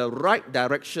the right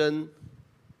direction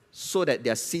so that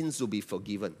their sins will be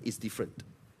forgiven. It's different.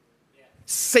 Yeah.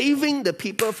 Saving the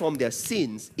people from their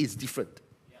sins is different.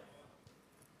 Yeah.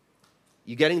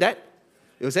 You getting that?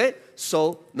 You say?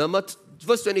 So,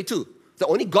 verse 22. So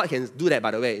only God can do that,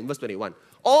 by the way, in verse 21.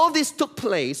 All this took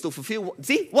place to fulfill,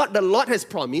 see, what the Lord has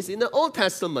promised in the Old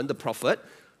Testament, the prophet.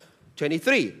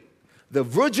 23. The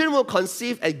virgin will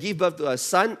conceive and give birth to a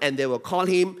son, and they will call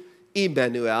him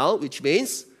Emmanuel, which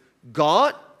means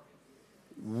God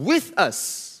with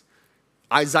us.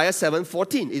 Isaiah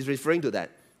 7:14 is referring to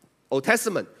that. Old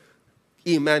Testament.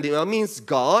 Emmanuel means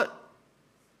God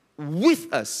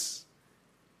with us.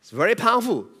 It's very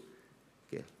powerful.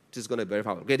 Okay, this is going to be very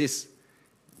powerful. Okay, this.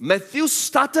 Matthew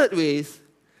started with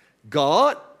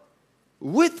God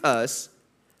with us,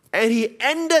 and he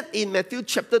ended in Matthew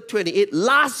chapter 28,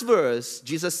 last verse.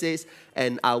 Jesus says,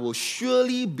 and I will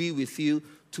surely be with you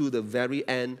to the very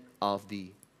end of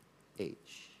the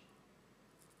age.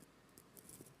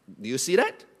 Do you see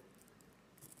that?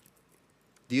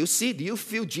 Do you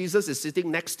feel Jesus is sitting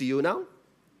next to you now?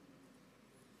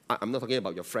 I'm not talking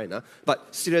about your friend,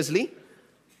 but seriously,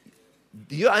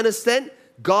 do you understand?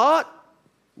 God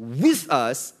with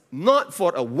us, not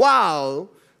for a while,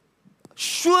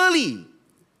 surely,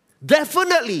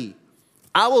 definitely,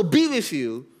 I will be with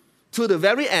you to the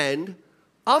very end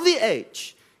of the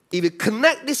age. If you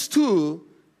connect these two,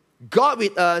 God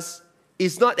with us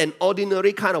is not an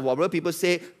ordinary kind of warrior. People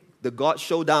say the God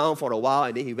showed down for a while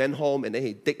and then he went home and then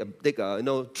he take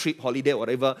a trip, holiday,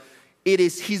 whatever. It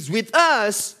is he's with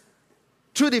us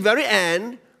to the very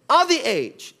end of the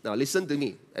age. Now listen to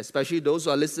me, especially those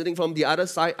who are listening from the other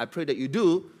side. I pray that you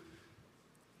do.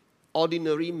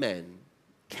 Ordinary men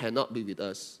cannot be with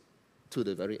us to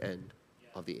the very end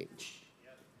of the age.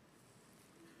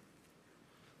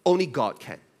 Only God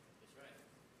can.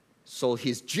 So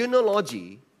his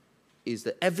genealogy is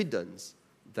the evidence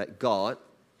that God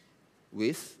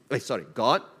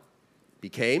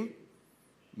became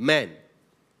man.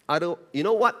 You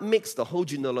know what makes the whole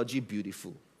genealogy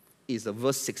beautiful? Is the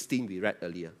verse 16 we read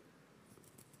earlier.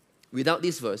 Without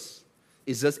this verse,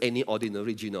 it's just any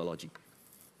ordinary genealogy.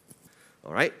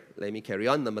 All right, let me carry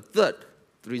on. Number third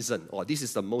reason, this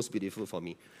is the most beautiful for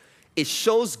me. It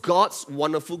shows God's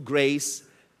wonderful grace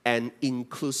and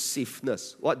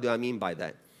inclusiveness. What do I mean by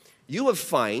that? You will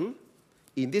find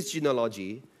in this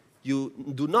genealogy, you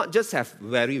do not just have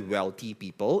very wealthy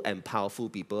people and powerful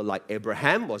people, like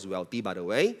Abraham was wealthy, by the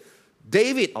way.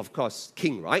 David, of course,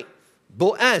 king, right?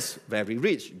 Boaz, very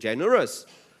rich, generous.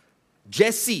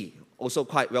 Jesse, also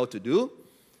quite well-to-do.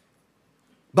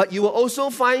 But you will also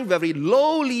find very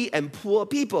lowly and poor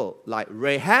people, like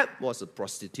Rahab was a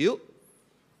prostitute.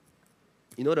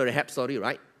 You know the Rahab story,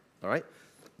 right? All right.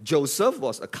 Joseph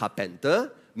was a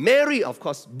carpenter. Mary, of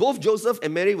course, both Joseph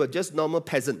and Mary were just normal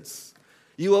peasants.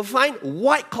 You will find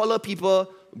white-collar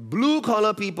people,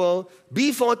 blue-collar people,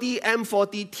 B40,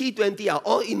 M40, T20 are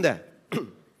all in there.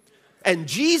 And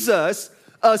Jesus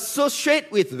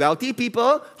associates with wealthy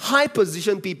people,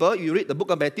 high-position people. You read the book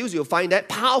of Matthew, you'll find that.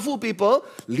 Powerful people.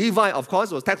 Levi, of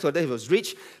course, was tax collector, he was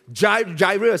rich.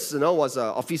 Jairus, was an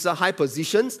officer, high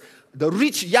positions. The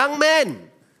rich young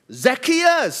man,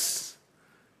 Zacchaeus.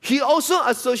 He also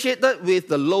associated with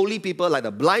the lowly people like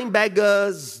the blind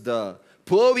beggars, the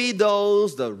poor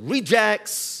widows, the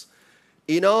rejects,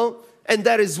 And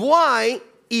that is why,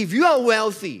 if you are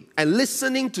wealthy and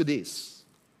listening to this,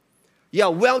 you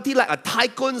are wealthy like a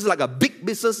tycoon, like a big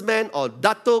businessman or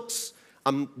datoks.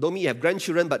 Don't mean you have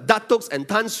grandchildren, but datoks and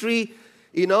Tan Sri,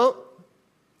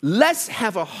 let's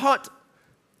have a heart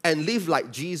and live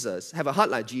like Jesus. Have a heart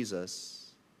like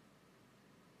Jesus.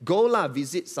 Go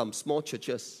visit some small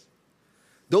churches.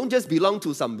 Don't just belong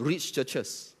to some rich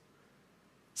churches.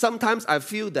 Sometimes I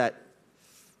feel that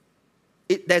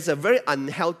there's a very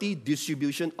unhealthy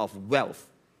distribution of wealth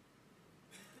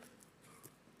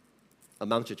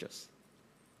among churches,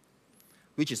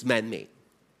 which is man-made.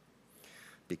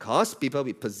 Because people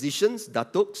with positions,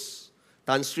 datoks,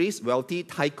 Tan Sris, wealthy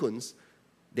tycoons,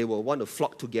 they will want to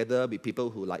flock together with people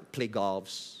who play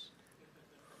golfs.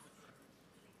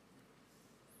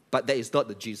 But that is not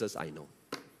the Jesus I know.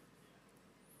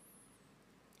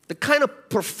 The kind of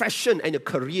profession and the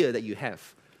career that you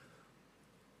have.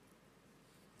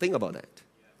 Think about that.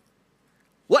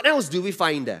 What else do we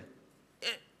find there?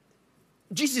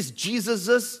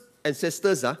 Jesus'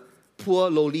 ancestors, poor,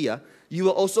 lowly. You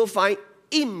will also find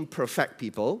imperfect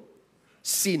people,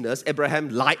 sinners. Abraham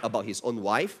lied about his own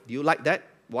wife. Do you like that,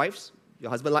 wives?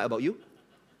 Your husband lied about you?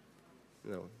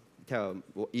 No. Tell him,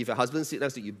 if your husband sits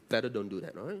next to you, you better don't do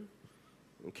that, all right?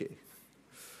 Okay.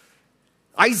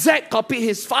 Isaac copied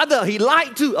his father. He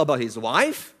lied too about his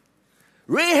wife.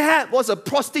 Rahab was a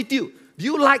prostitute. Do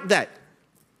you like that?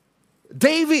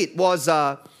 David was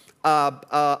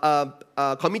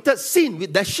committed sin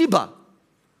with Bathsheba.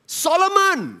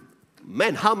 Solomon,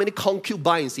 man, how many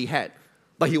concubines he had.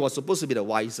 But he was supposed to be the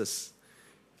wisest.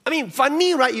 I mean,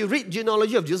 funny, right? You read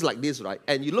genealogy of Jesus like this, right?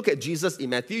 And you look at Jesus in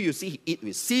Matthew, you see he ate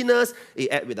with sinners, he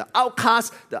ate with the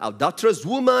outcasts, the adulterous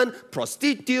woman,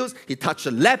 prostitutes, he touched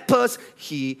the lepers.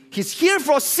 He's here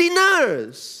for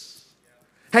sinners.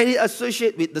 And he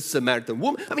associates with the Samaritan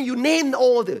woman. I mean, you named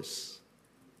all this.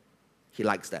 He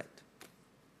likes that.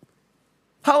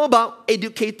 How about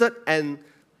educated and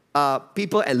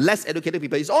people and less educated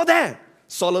people? It's all there.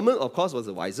 Solomon, of course, was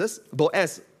the wisest.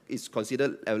 Boaz is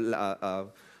considered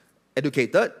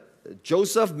educated.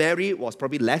 Joseph, Mary was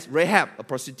probably less. Rahab, a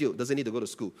prostitute, doesn't need to go to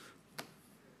school.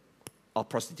 Or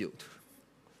prostitute.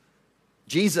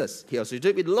 Jesus, he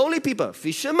associated with lowly people,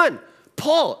 fishermen.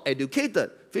 Paul,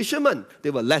 educated. Fishermen, they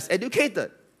were less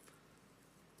educated.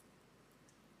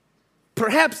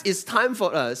 Perhaps it's time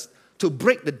for us to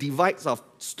break the divides of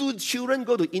children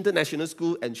go to international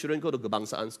school and children go to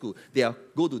Kebangsaan school. They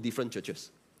go to different churches.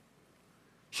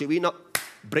 Should we not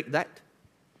break that?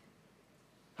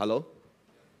 Hello?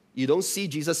 You don't see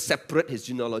Jesus separate his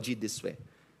genealogy this way.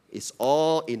 It's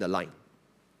all in the line.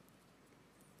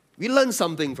 We learn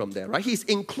something from there, right? He's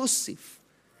inclusive,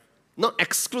 not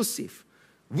exclusive.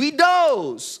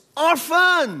 Widows,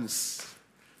 orphans.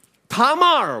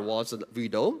 Tamar was a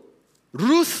widow.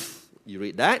 Ruth, you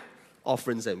read that,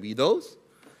 orphans and widows.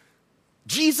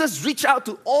 Jesus reached out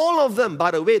to all of them.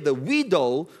 By the way, the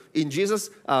widow in Jesus'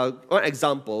 one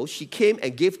example, she came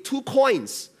and gave 2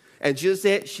 coins. And Jesus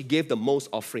said she gave the most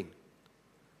offering.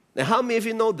 Now, how many of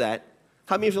you know that?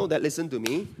 How many of you know that? Listen to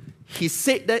me. He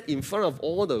said that in front of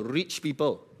all the rich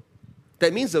people.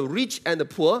 That means the rich and the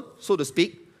poor, so to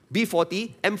speak,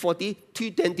 B40, M40,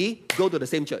 T20, go to the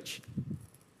same church.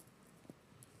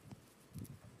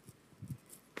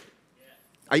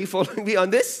 Are you following me on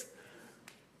this?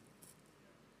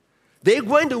 They're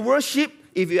going to worship.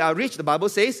 If you are rich, the Bible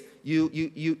says,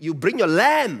 you bring your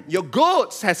lamb, your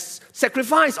goats has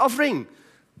sacrifice offering.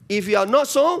 If you are not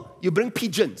so, you bring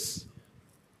pigeons.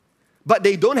 But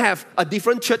they don't have a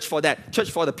different church for that.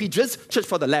 Church for the pigeons, church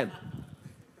for the lamb.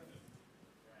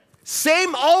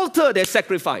 Same altar they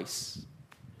sacrifice.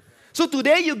 So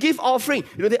today you give offering.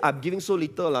 You know, I'm giving so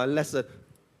little, lesser.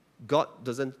 God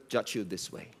doesn't judge you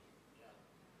this way.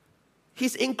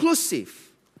 He's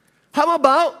inclusive. How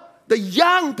about the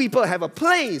young people have a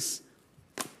place?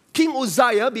 King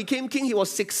Uzziah became king, he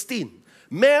was 16.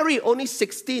 Mary, only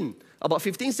 16. About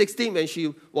 15, 16 when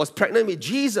she was pregnant with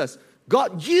Jesus.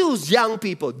 God used young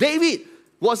people. David,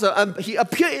 he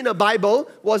appeared in the Bible,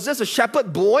 was just a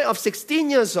shepherd boy of 16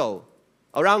 years old.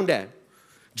 Around there.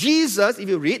 Jesus, if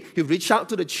you read, he reached out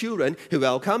to the children. He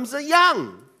welcomes the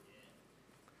young.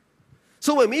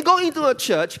 So when we go into a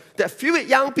church that filled with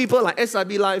young people like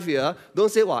SIB Life here, don't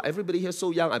say, wow, everybody here is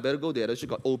so young, I better go there. There's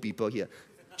got old people here.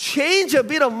 Change a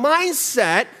bit of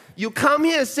mindset. You come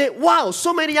here and say, wow,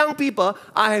 so many young people,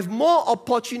 I have more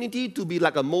opportunity to be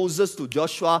like a Moses to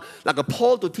Joshua, like a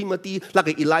Paul to Timothy, like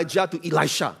an Elijah to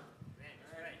Elisha.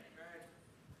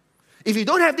 If you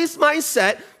don't have this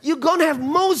mindset, you're going to have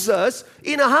Moses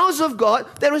in the house of God.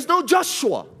 There is no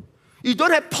Joshua. You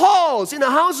don't have Pauls in the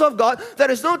house of God.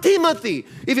 There is no Timothy.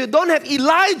 If you don't have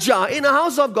Elijah in the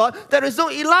house of God, there is no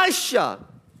Elisha.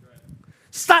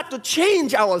 Start to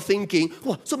change our thinking.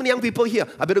 Oh, so many young people here.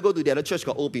 I better go to the other church,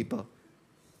 got old people.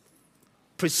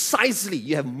 Precisely,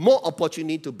 you have more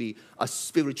opportunity to be a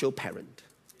spiritual parent.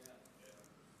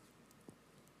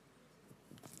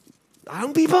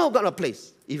 Young people got a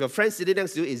place. If your friend sitting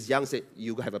next to you is young, say,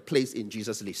 you have a place in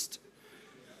Jesus' list.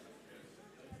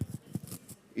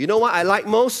 You know what I like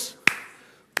most?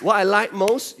 What I like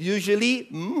most, usually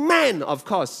men, of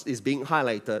course, is being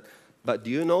highlighted. But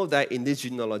do you know that in this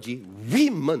genealogy,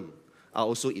 women are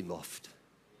also involved?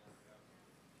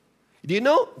 Do you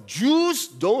know Jews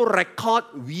don't record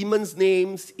women's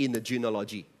names in the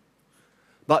genealogy?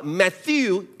 But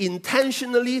Matthew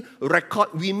intentionally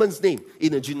record women's name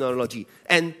in the genealogy.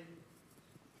 And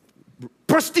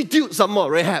prostitute some more,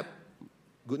 Rahab.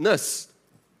 Goodness.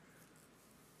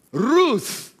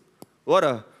 Ruth.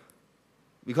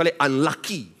 We call it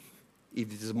unlucky.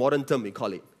 If it is a modern term, we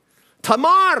call it.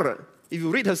 Tamar. If you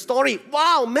read her story,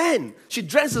 wow, man. She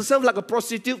dressed herself like a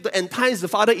prostitute to entice the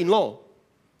father-in-law.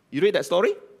 You read that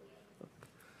story?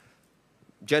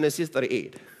 Genesis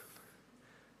 38.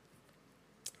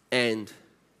 And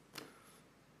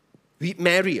with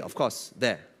Mary, of course,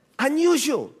 there.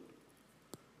 Unusual.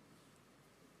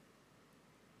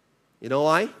 You know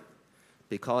why?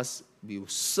 Because we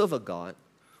serve a God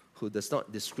who does not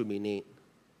discriminate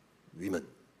women.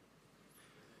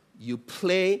 You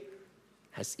play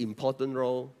as important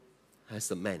role as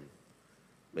the man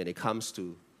when it comes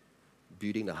to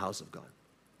building the house of God.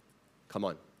 Come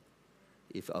on.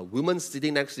 If a woman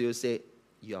sitting next to you say,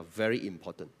 you are very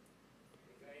important.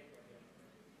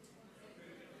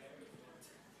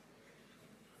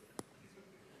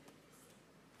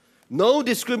 No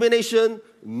discrimination,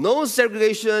 no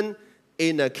segregation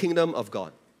in the kingdom of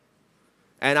God.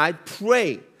 And I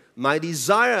pray, my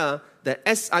desire that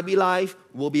SIB Life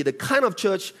will be the kind of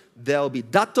church, there will be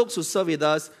datuk who serve with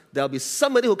us, there will be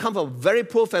somebody who comes from a very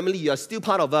poor family, you are still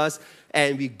part of us,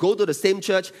 and we go to the same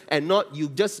church, and not you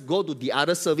just go to the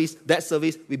other service, that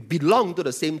service, we belong to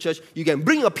the same church. You can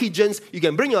bring your pigeons, you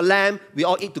can bring your lamb, we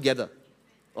all eat together.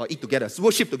 Or eat together,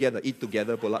 worship together, eat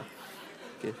together, pula.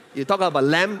 Okay. You talk about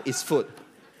lamb is food.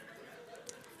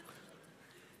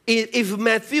 If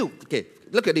Matthew, okay,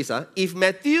 look at this. If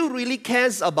Matthew really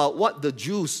cares about what the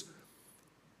Jews,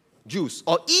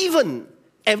 or even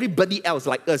everybody else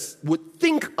like us would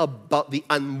think about the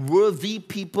unworthy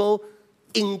people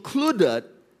included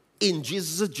in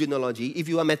Jesus' genealogy, if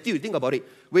you are Matthew, think about it.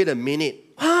 Wait a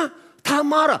minute.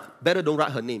 Tamara, better don't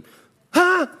write her name.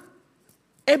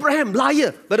 Abraham,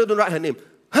 liar, better don't write her name.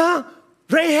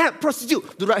 Rahab,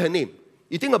 prostitute, don't write her name.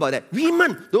 You think about that.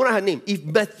 Women, don't write her name. If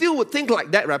Matthew would think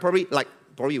like that, right, probably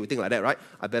would think like that, right?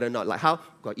 I better not. Like how?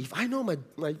 God, if I know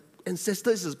my ancestor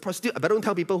is a prostitute, I better don't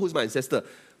tell people who's my ancestor.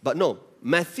 But no,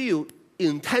 Matthew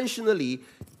intentionally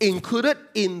included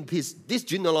in this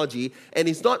genealogy, and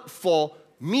it's not for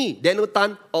me, Daniel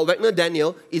Tan, or Wagner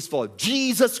Daniel, it's for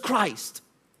Jesus Christ.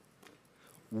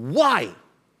 Why?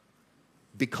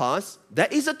 Because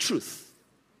that is a truth.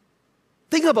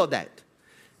 Think about that.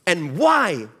 And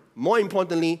why, more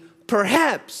importantly,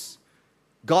 perhaps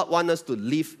God wants us to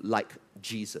live like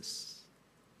Jesus,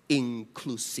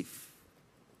 inclusive.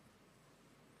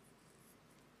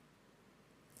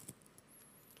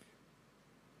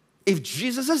 If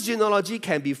Jesus' genealogy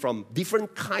can be from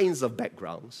different kinds of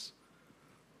backgrounds,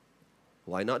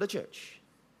 why not the church?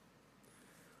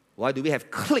 Why do we have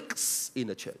cliques in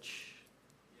the church?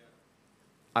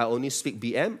 I only speak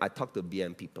BM, I talk to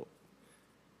BM people.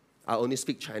 I only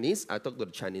speak Chinese, I talk to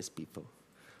the Chinese people.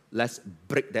 Let's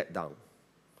break that down.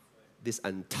 This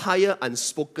entire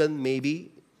unspoken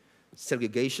maybe,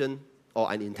 segregation or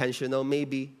unintentional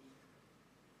maybe.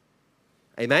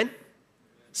 Amen?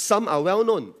 Some are well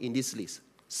known in this list.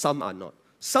 Some are not.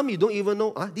 Some you don't even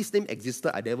know, this name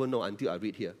existed, I never know until I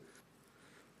read here.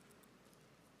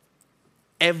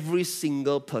 Every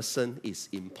single person is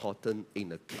important in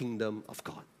the kingdom of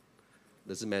God.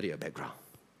 Doesn't matter your background.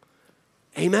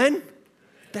 Amen?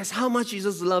 That's how much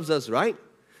Jesus loves us, right?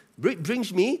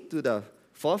 Brings me to the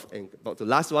fourth and about the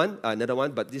last one, another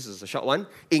one, but this is a short one.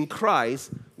 In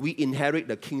Christ, we inherit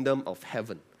the kingdom of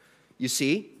heaven. You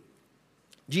see,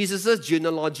 Jesus'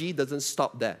 genealogy doesn't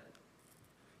stop there.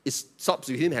 It stops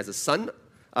with him as a son,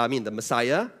 the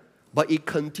Messiah, but it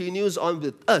continues on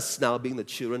with us now being the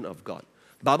children of God.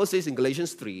 The Bible says in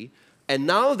Galatians 3, and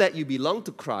now that you belong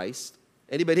to Christ,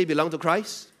 anybody belong to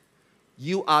Christ?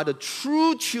 You are the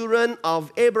true children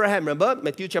of Abraham. Remember,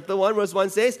 Matthew chapter 1, verse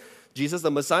 1 says, Jesus the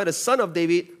Messiah, the son of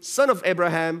David, son of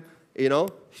Abraham,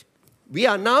 we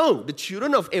are now the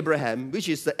children of Abraham, which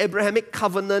is the Abrahamic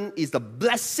covenant, is the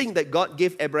blessing that God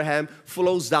gave Abraham,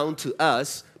 flows down to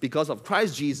us because of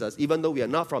Christ Jesus, even though we are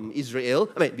not from Israel,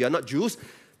 we are not Jews.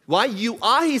 Why? You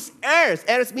are his heirs.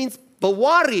 Heirs means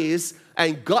pewaris,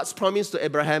 and God's promise to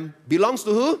Abraham belongs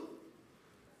to who?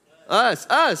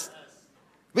 Us.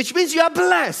 Which means you are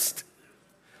blessed.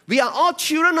 We are all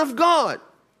children of God.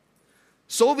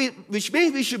 So, which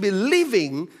means we should be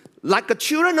living like a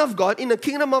children of God in the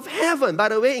kingdom of heaven. By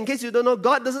the way, in case you don't know,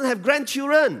 God doesn't have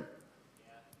grandchildren.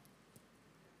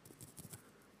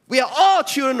 We are all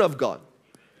children of God.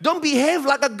 Don't behave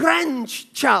like a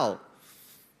grandchild.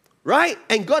 Right?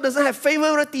 And God doesn't have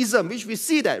favoritism, which we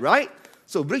see that, right?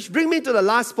 So bring me to the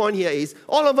last point here is,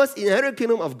 all of us inherit the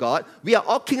kingdom of God. We are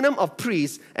all kingdom of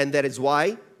priests, and that is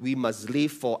why we must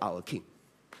live for our King.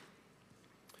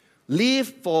 Live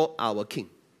for our King.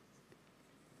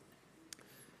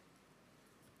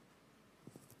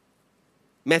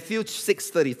 Matthew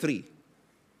 6:33.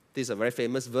 This is a very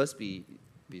famous verse. We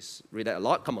read that a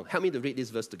lot. Come on, help me to read this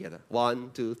verse together.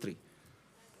 1, 2, 3.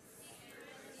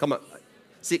 Come on.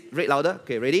 Read louder.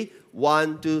 Okay, ready?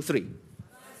 1, 2, 3.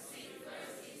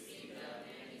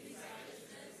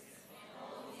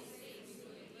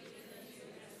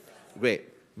 Great.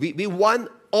 We want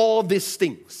all these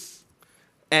things.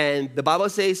 And the Bible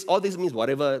says all this means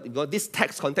whatever. This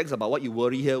text context about what you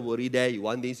worry here, worry there. You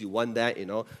want this, you want that.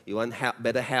 You want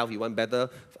better health. You want better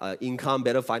income,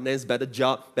 better finance, better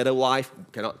job, better wife.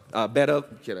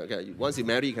 Once you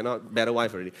marry, you cannot better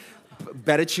wife already.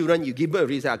 Better children, you give birth,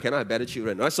 you say, I cannot have better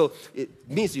children. Right? So it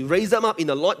means you raise them up in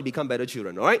the Lord, you become better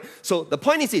children. All right? So the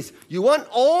point is this: you want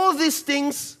all these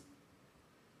things.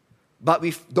 But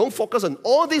we don't focus on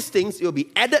all these things. It will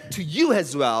be added to you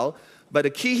as well. But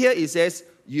the key here is says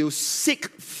you seek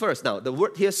first. Now, the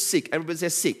word here, seek. Everybody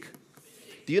says seek.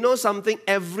 Do you know something?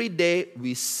 Every day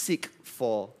we seek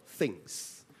for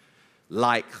things.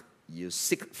 Like you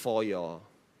seek for your,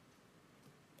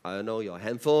 your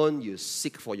handphone, you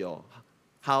seek for your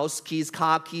house keys,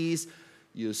 car keys,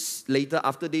 later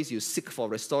after this, you seek for a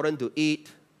restaurant to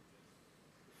eat,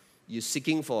 you're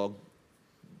seeking for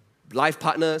life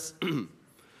partners.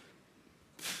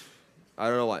 I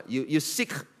don't know what. You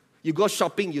seek, you go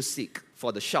shopping, you seek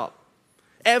for the shop.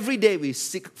 Every day we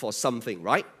seek for something,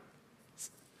 right?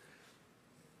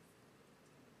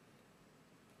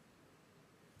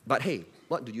 But hey,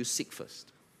 what do you seek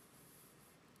first?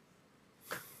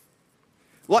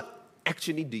 What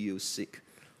actually do you seek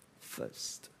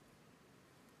first?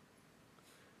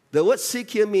 The word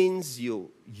seek here means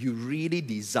you really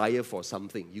desire for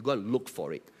something. You go and look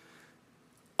for it.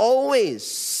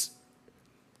 Always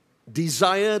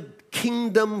desire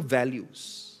kingdom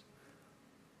values.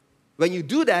 When you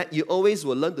do that, you always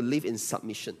will learn to live in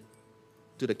submission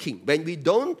to the king. When we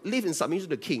don't live in submission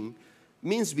to the king,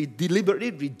 means we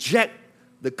deliberately reject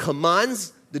the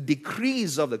commands, the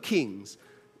decrees of the kings.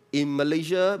 In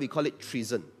Malaysia, we call it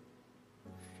treason.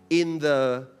 In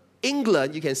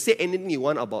England, you can say anything you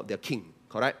want about their king,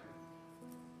 correct?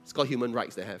 It's called human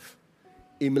rights they have.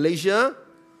 In Malaysia,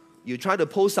 you try to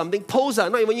post something,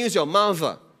 not even use your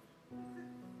mouth.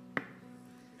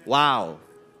 Wow.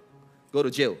 Go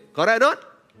to jail. Correct or not?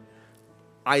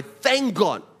 I thank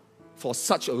God for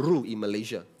such a rule in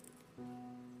Malaysia.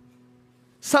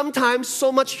 Sometimes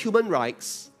so much human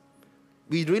rights,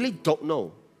 we really don't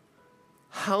know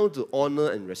how to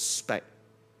honor and respect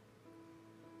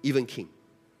even king.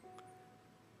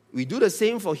 We do the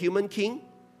same for human king,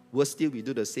 worse still, we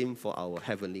do the same for our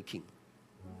heavenly king.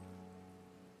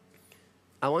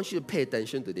 I want you to pay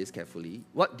attention to this carefully.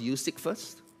 What do you seek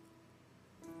first?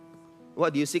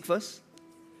 What do you seek first?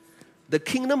 The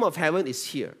kingdom of heaven is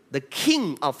here. The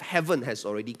king of heaven has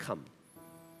already come.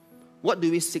 What do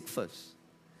we seek first?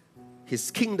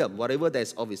 His kingdom, whatever there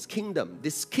is of his kingdom,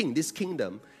 this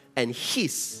kingdom, and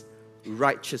his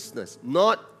righteousness,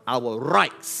 not our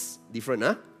rights. Different,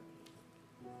 huh?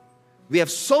 We have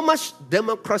so much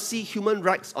democracy, human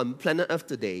rights on planet Earth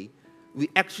today, we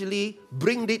actually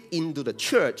bring it into the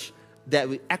church that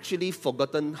we actually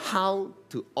forgotten how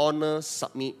to honor,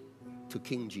 submit to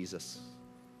King Jesus.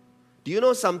 Do you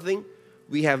know something?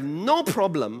 We have no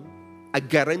problem, I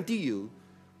guarantee you,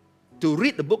 to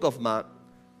read the book of Mark,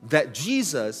 that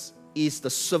Jesus is the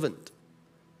servant.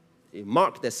 In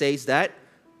Mark, that says that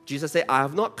Jesus said, I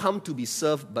have not come to be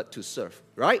served, but to serve.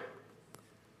 Right?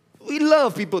 We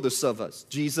love people to serve us.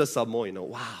 Jesus some more,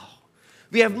 wow.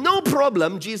 We have no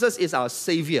problem. Jesus is our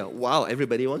Savior. Wow,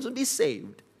 everybody wants to be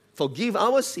saved. Forgive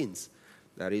our sins.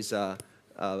 That is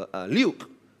Luke.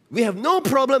 We have no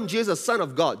problem. Jesus, the Son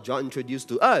of God. John introduced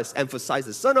to us, emphasized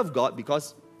the Son of God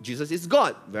because Jesus is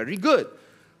God. Very good.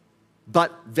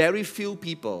 But very few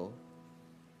people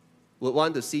would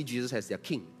want to see Jesus as their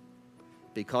king.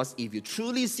 Because if you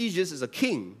truly see Jesus as a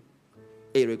king,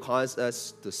 it requires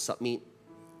us to submit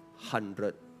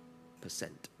 100%.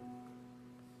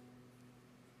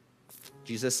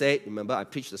 Jesus said, remember I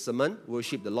preached the sermon,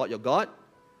 worship the Lord your God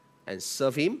and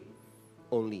serve him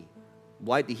only.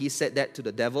 Why did he say that to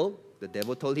the devil? The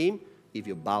devil told him, if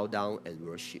you bow down and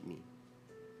worship me.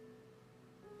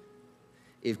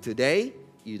 If today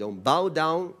you don't bow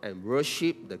down and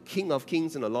worship the King of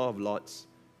Kings and the Lord of Lords,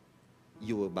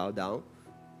 you will bow down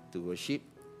to worship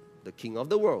the King of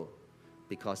the world.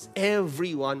 Because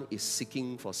everyone is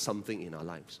seeking for something in our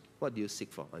lives. What do you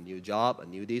seek for? A new job, a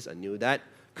new this, a new that,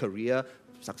 career,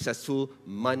 successful,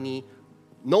 money.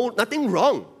 No, nothing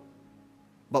wrong.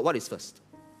 But what is first?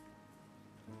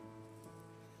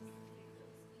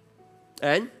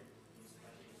 And?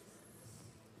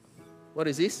 What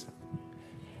is this?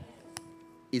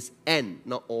 It's and,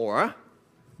 not or.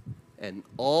 And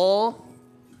all,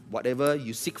 whatever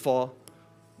you seek for,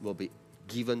 will be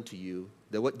given to you.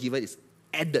 The word given is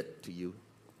added to you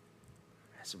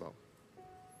as well.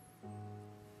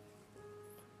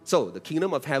 So, the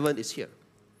kingdom of heaven is here.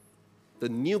 The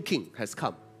new king has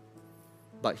come.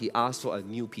 But he asked for a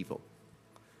new people.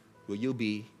 Will you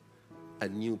be a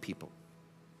new people?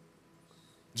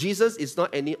 Jesus is not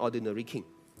any ordinary king.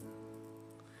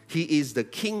 He is the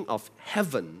King of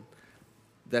heaven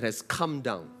that has come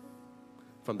down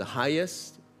from the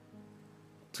highest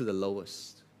to the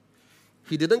lowest.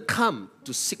 He didn't come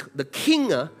to seek, the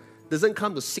king doesn't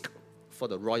come to seek for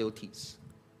the royalties.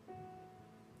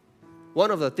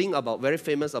 One of the things very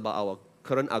famous about our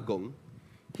current Agong,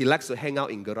 he likes to hang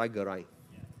out in gerai-gerai.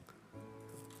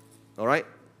 All right?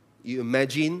 You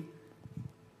imagine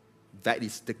that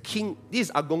is the king, this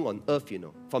is Agong on earth,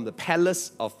 from the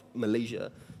palace of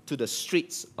Malaysia to the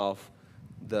streets of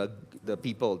the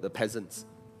people, the peasants.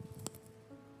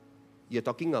 you're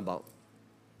talking about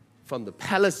from the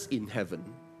palace in heaven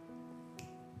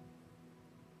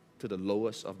to the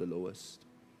lowest of the lowest.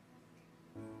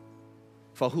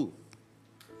 For who?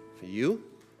 For you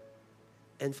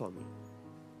and for me.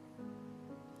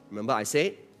 Remember I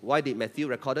said, why did Matthew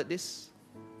record this?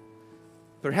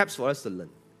 Perhaps for us to learn.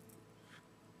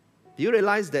 Do you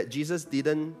realize that Jesus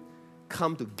didn't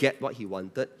come to get what he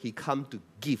wanted? He came to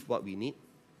give what we need.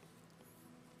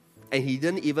 And he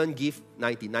didn't even give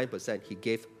 99%. He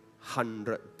gave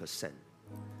 100%.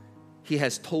 He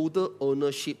has total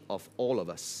ownership of all of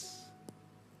us.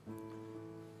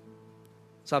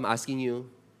 So I'm asking you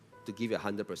to give your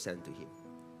 100% to him.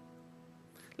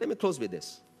 Let me close with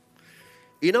this.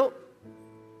 You know,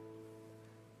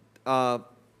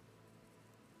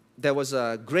 there was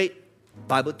a great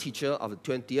Bible teacher of the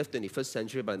 20th, 21st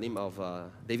century by the name of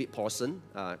David Pawson.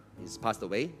 He's passed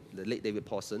away, the late David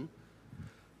Pawson.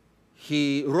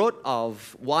 He wrote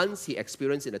of once he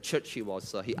experienced in a church, he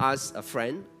asked a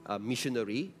friend, a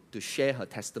missionary, to share her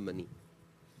testimony.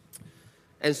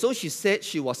 And so she said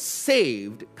she was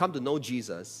saved, come to know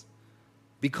Jesus,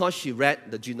 because she read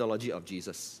the genealogy of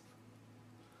Jesus.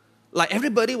 Like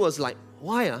everybody was like,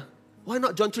 why? Why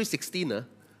not John 3:16?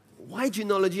 Why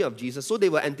genealogy of Jesus? So they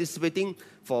were anticipating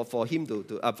for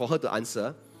her to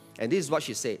answer. And this is what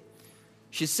she said.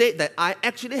 She said that I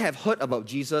actually have heard about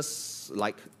Jesus,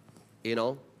 like,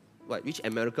 which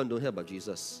American don't hear about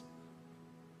Jesus?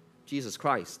 Jesus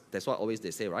Christ. That's what always they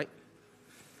say, right?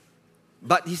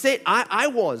 But he said, but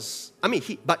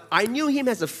I knew him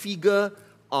as a figure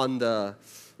on the,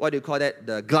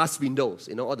 the glass windows.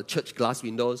 All the church glass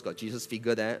windows got Jesus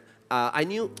figure there. I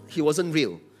knew he wasn't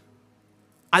real.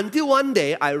 Until one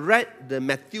day, I read the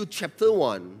Matthew chapter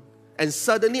 1, and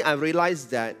suddenly I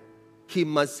realized that he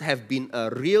must have been a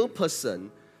real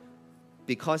person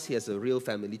because he has a real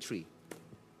family tree.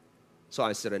 So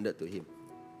I surrendered to him.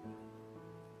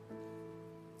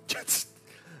 Just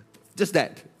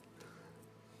that.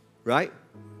 Right?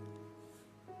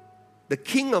 The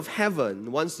King of Heaven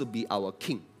wants to be our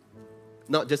King.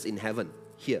 Not just in heaven,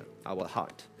 here, our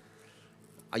heart.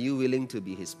 Are you willing to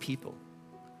be his people?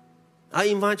 I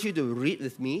invite you to read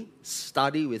with me,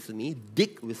 study with me,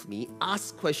 dig with me,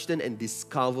 ask questions and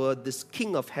discover this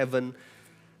King of Heaven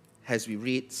as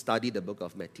we study the book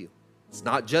of Matthew. It's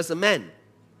not just a man.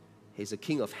 He's a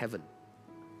King of Heaven.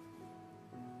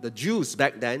 The Jews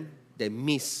back then, they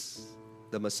missed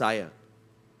the Messiah.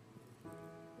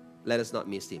 Let us not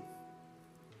miss him.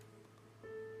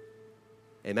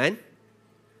 Amen?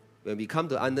 When we come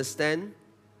to understand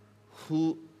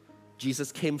who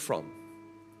Jesus came from,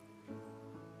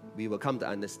 we will come to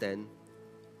understand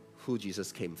who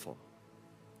Jesus came for.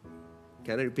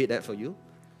 Can I repeat that for you?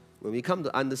 When we come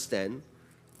to understand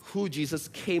who Jesus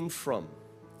came from,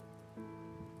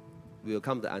 we will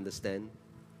come to understand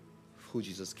who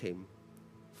Jesus came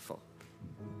for.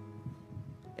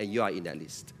 And you are in that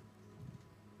list.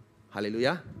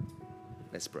 Hallelujah.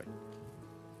 Let's pray.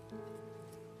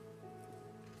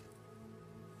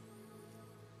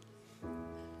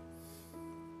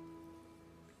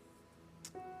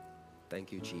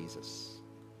 Thank you, Jesus.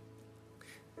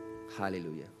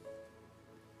 Hallelujah.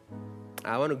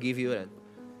 I want to give you a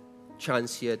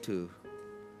chance here to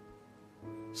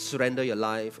surrender your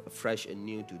life afresh and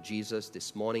new to Jesus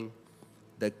this morning.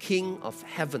 The King of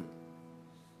Heaven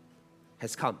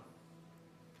has come.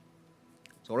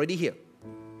 It's already here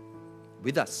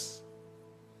with us.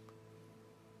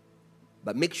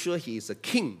 But make sure he is a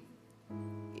king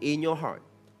in your heart,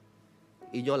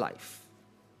 in your life.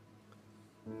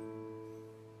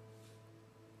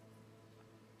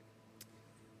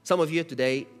 Some of you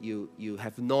today, you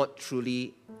have not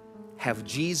truly have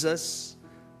Jesus,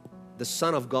 the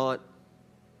Son of God,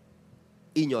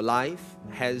 in your life,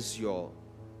 as your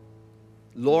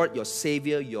Lord, your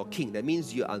Savior, your King. That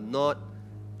means you are not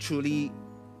truly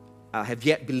have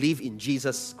yet believed in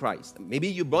Jesus Christ. Maybe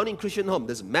you're born in Christian home,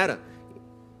 doesn't matter.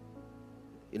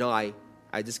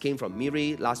 I just came from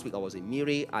Miri. Last week I was in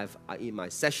Miri. In my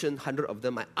session, 100 of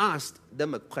them, I asked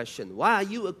them a question. Why are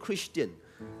you a Christian?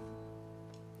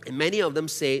 And many of them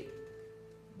say,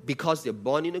 because they're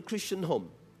born in a Christian home.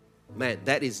 Man,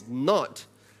 that is not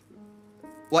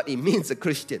what it means, a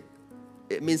Christian.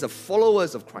 It means a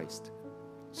followers of Christ.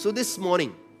 So this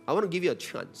morning, I want to give you a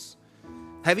chance.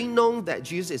 Having known that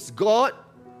Jesus is God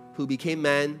who became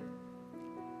man,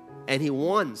 and he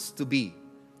wants to be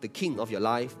the King of your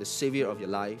life, the Savior of your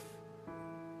life,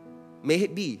 may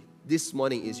it be this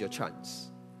morning is your chance.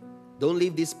 Don't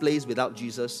leave this place without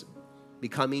Jesus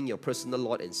becoming your personal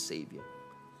Lord and Savior.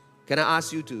 Can I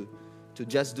ask you to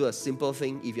just do a simple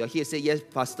thing? If you're here, say, yes,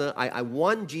 Pastor, I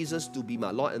want Jesus to be my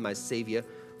Lord and my Savior.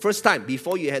 First time,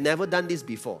 before you had never done this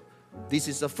before. This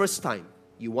is the first time.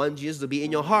 You want Jesus to be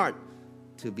in your heart,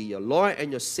 to be your Lord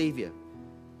and your Savior.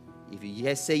 If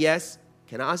you say yes,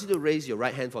 can I ask you to raise your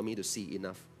right hand for me to see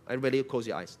enough? Everybody close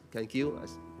your eyes. Thank you.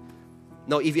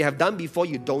 Now, if you have done before,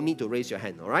 you don't need to raise your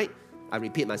hand, all right? I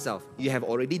repeat myself. You have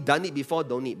already done it before,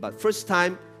 don't need. But first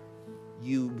time,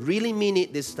 you really mean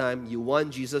it this time. You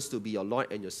want Jesus to be your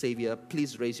Lord and your Savior.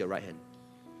 Please raise your right hand.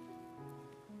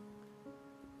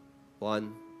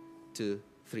 1, 2,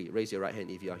 3. Raise your right hand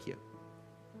if you are here.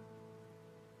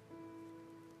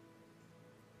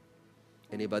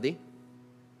 Anybody?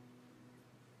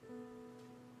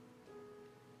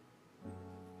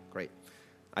 Great.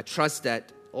 I trust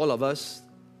that all of us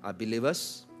are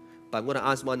believers, but I'm going to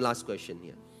ask one last question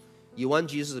here. You want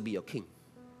Jesus to be your king.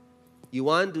 You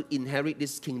want to inherit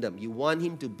this kingdom. You want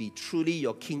him to be truly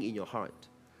your king in your heart.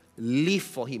 Live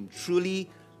for him. Truly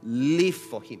live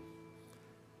for him.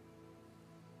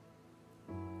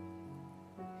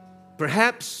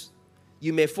 Perhaps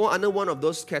you may fall under one of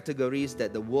those categories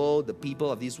that the world, the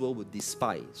people of this world would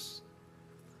despise.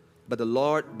 But the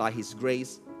Lord, by his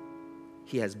grace,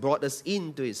 he has brought us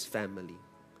into his family.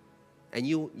 And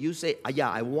you say, yeah,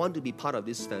 I want to be part of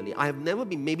this family. I have never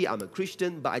been, maybe I'm a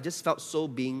Christian, but I just felt so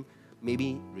being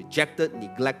maybe rejected,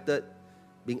 neglected,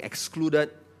 being excluded.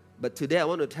 But today I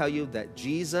want to tell you that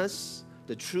Jesus,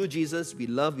 the true Jesus we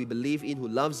love, we believe in, who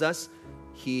loves us,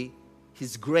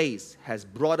 his grace has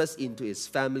brought us into his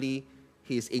family.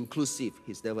 He is inclusive.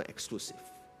 He's never exclusive.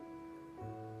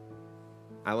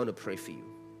 I want to pray for you.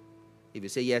 If you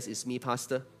say, yes, it's me,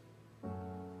 Pastor,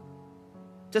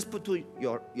 just put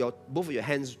both of your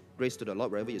hands raised to the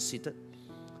Lord wherever you're seated.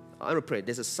 I want to pray.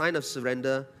 There's a sign of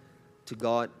surrender to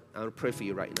God. I want to pray for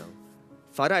you right now.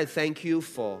 Father, I thank you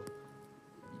for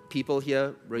people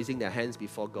here raising their hands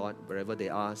before God, wherever they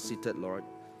are seated, Lord.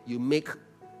 You make,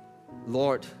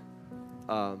 Lord,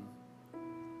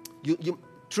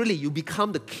 you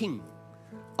become the king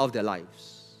of their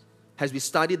lives. As we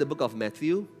study the book of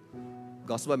Matthew,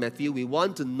 Gospel of Matthew, we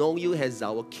want to know you as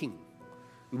our king.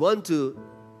 We want to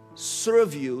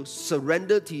serve you,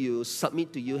 surrender to you,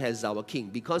 submit to you as our king.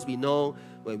 Because we know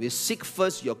when we seek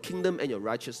first your kingdom and your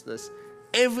righteousness,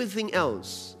 everything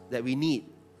else that we need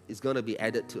is going to be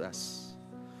added to us.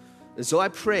 And so I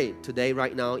pray today,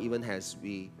 right now, even as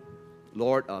we,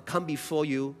 Lord, come before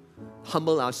you,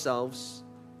 humble ourselves,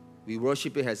 we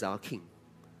worship you as our king.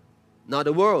 Not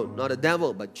the world, not the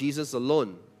devil, but Jesus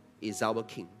alone is our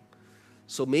king.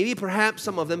 So maybe perhaps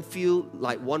some of them feel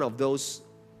like one of those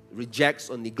rejects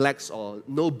or neglects or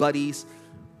nobodies.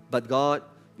 But God,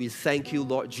 we thank you,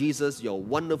 Lord Jesus. Your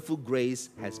wonderful grace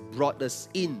has brought us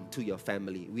into your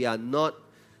family. We are not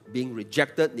being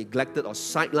rejected, neglected, or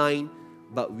sidelined,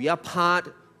 but we are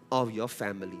part of your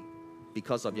family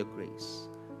because of your grace.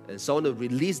 And so I want to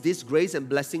release this grace and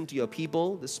blessing to your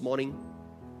people this morning.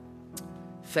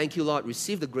 Thank you, Lord.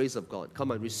 Receive the grace of God.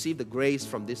 Come on, receive the grace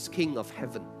from this King of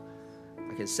heaven.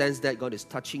 I can sense that God is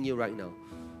touching you right now.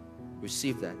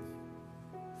 Receive that.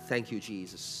 Thank you,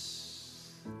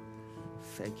 Jesus.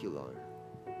 Thank you, Lord.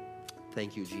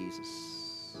 Thank you,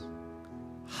 Jesus.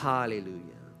 Hallelujah.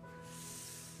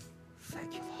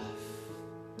 Thank you, Lord.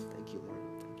 Thank you, Lord.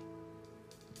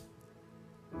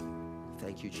 Thank you.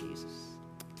 Thank you, Jesus.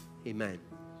 Amen.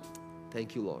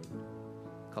 Thank you, Lord.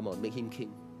 Come on, make him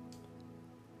king.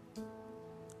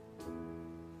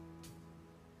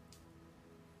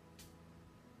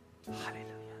 Hallelujah.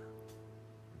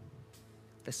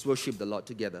 Let's worship the Lord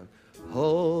together.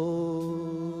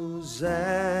 Hosanna.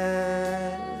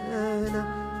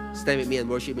 Stand with me and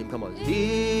worship him. Come on.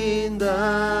 In the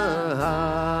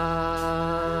heart.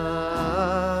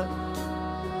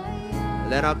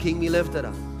 Let our King be lifted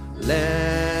up.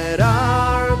 Let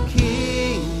our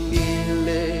King be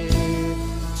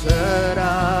lifted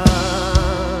up.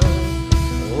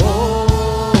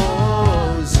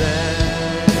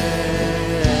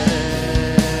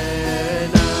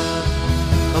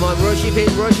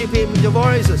 Worship him with your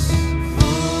voices.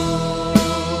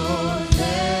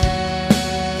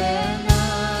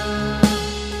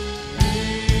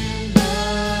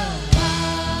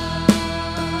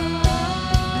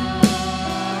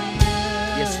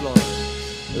 Yes, Lord.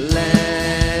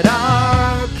 Let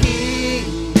our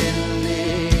King be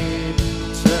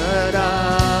lifted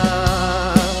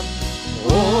up.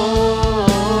 Hosanna.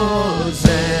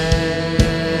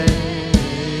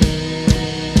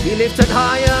 Be lifted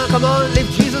higher. Come on,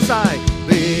 lift Jesus high.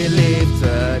 Be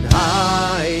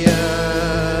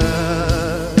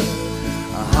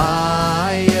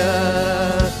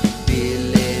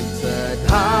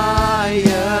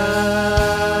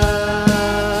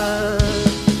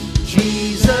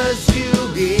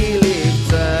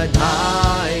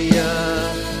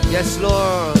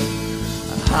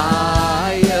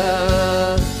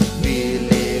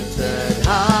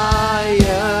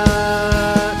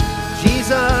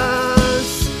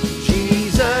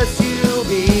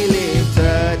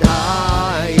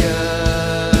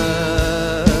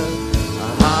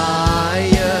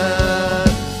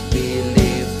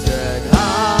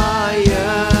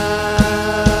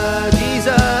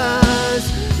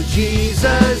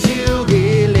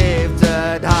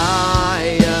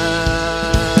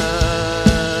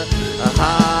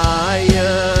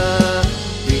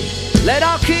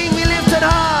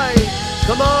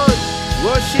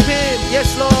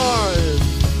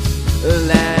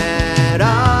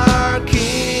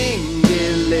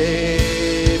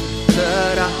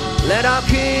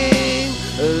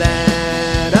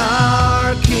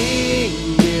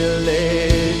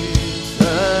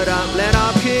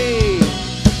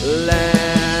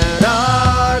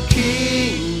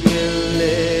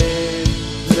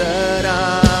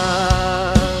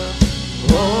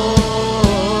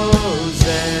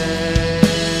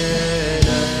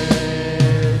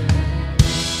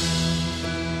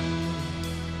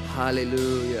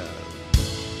Hallelujah.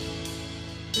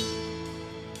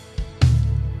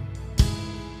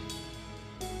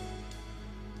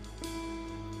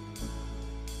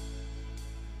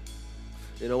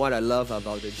 You know what I love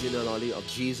about the genealogy of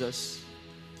Jesus?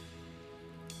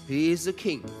 He is the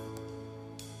King,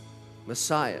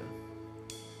 Messiah.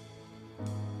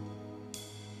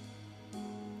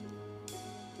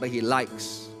 But He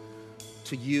likes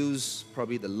to use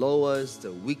probably the lowest,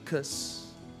 the weakest,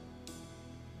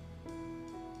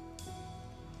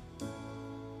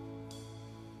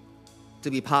 to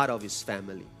be part of His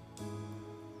family.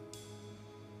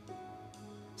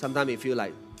 Sometimes you feel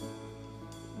like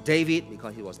David,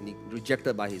 because he was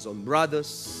rejected by his own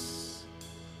brothers,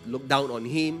 looked down on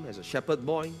him as a shepherd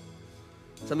boy.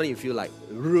 Sometimes you feel like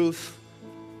Ruth.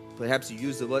 Perhaps you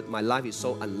use the word, my life is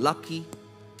so unlucky.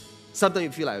 Sometimes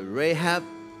you feel like Rahab,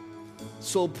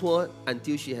 so poor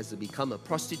until she has to become a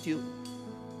prostitute.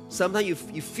 Sometimes you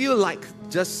feel like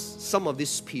just some of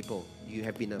these people, you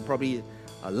have been probably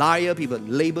a liar. People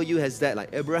label you as that, like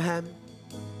Abraham,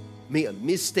 made a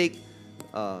mistake,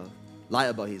 lie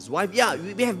about his wife. Yeah,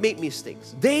 we have made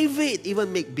mistakes. David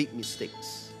even made big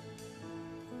mistakes.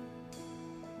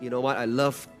 You know what I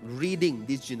love reading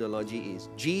this genealogy is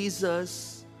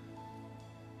Jesus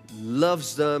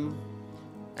loves them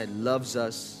and loves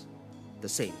us the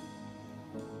same.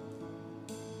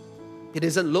 He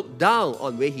doesn't look down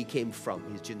on where he came from,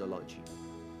 his genealogy.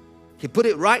 He put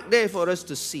it right there for us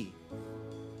to see.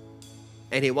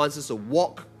 And He wants us to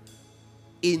walk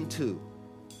into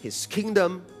His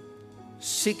kingdom,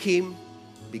 seek Him,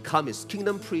 become His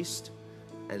kingdom priest,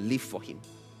 and live for Him.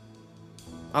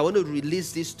 I want to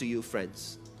release this to you,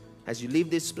 friends, as you leave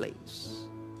this place.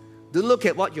 Don't look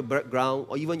at what your background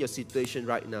or even your situation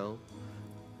right now.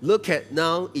 Look at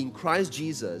now in Christ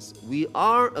Jesus, we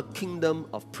are a kingdom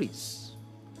of priests.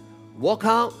 Walk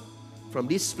out from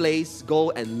this place,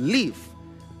 go and live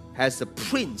as the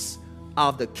prince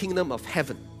of the kingdom of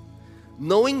heaven,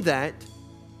 knowing that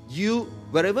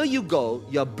wherever you go,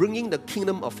 you're bringing the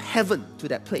kingdom of heaven to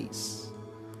that place.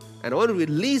 And I want to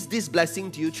release this blessing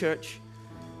to you, church,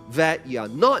 that you are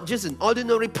not just an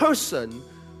ordinary person,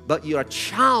 but you are a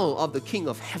child of the King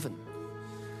of heaven.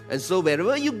 And so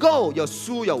wherever you go,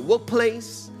 your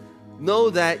workplace, know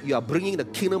that you are bringing the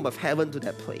kingdom of heaven to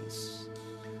that place.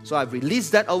 So I've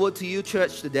released that over to you,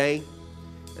 church, today.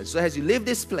 And so as you leave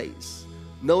this place,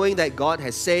 knowing that God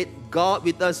has said, God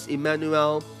with us,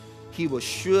 Emmanuel, He will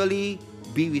surely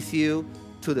be with you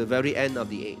to the very end of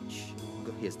the age.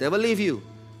 He has never leave you.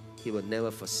 He will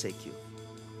never forsake you.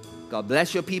 God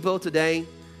bless your people today.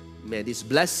 May this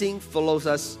blessing follows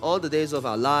us all the days of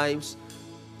our lives.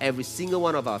 Every single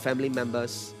one of our family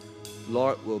members,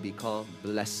 Lord, will be called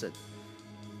blessed.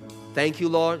 Thank you,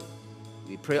 Lord.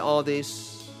 We pray all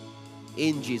this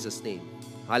in Jesus' name.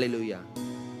 Hallelujah.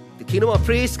 The kingdom of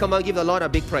priests, come on, give the Lord a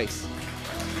big praise.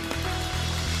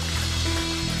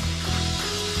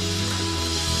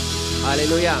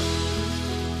 Hallelujah.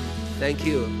 Thank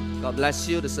you. God bless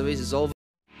you. The service is over.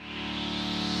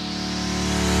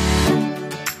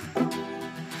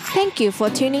 Thank you for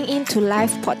tuning in to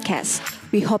Live Podcast.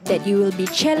 We hope that you will be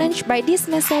challenged by this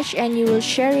message and you will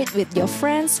share it with your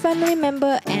friends, family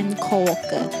member, and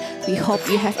co-worker. We hope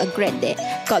you have a great day.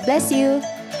 God bless you.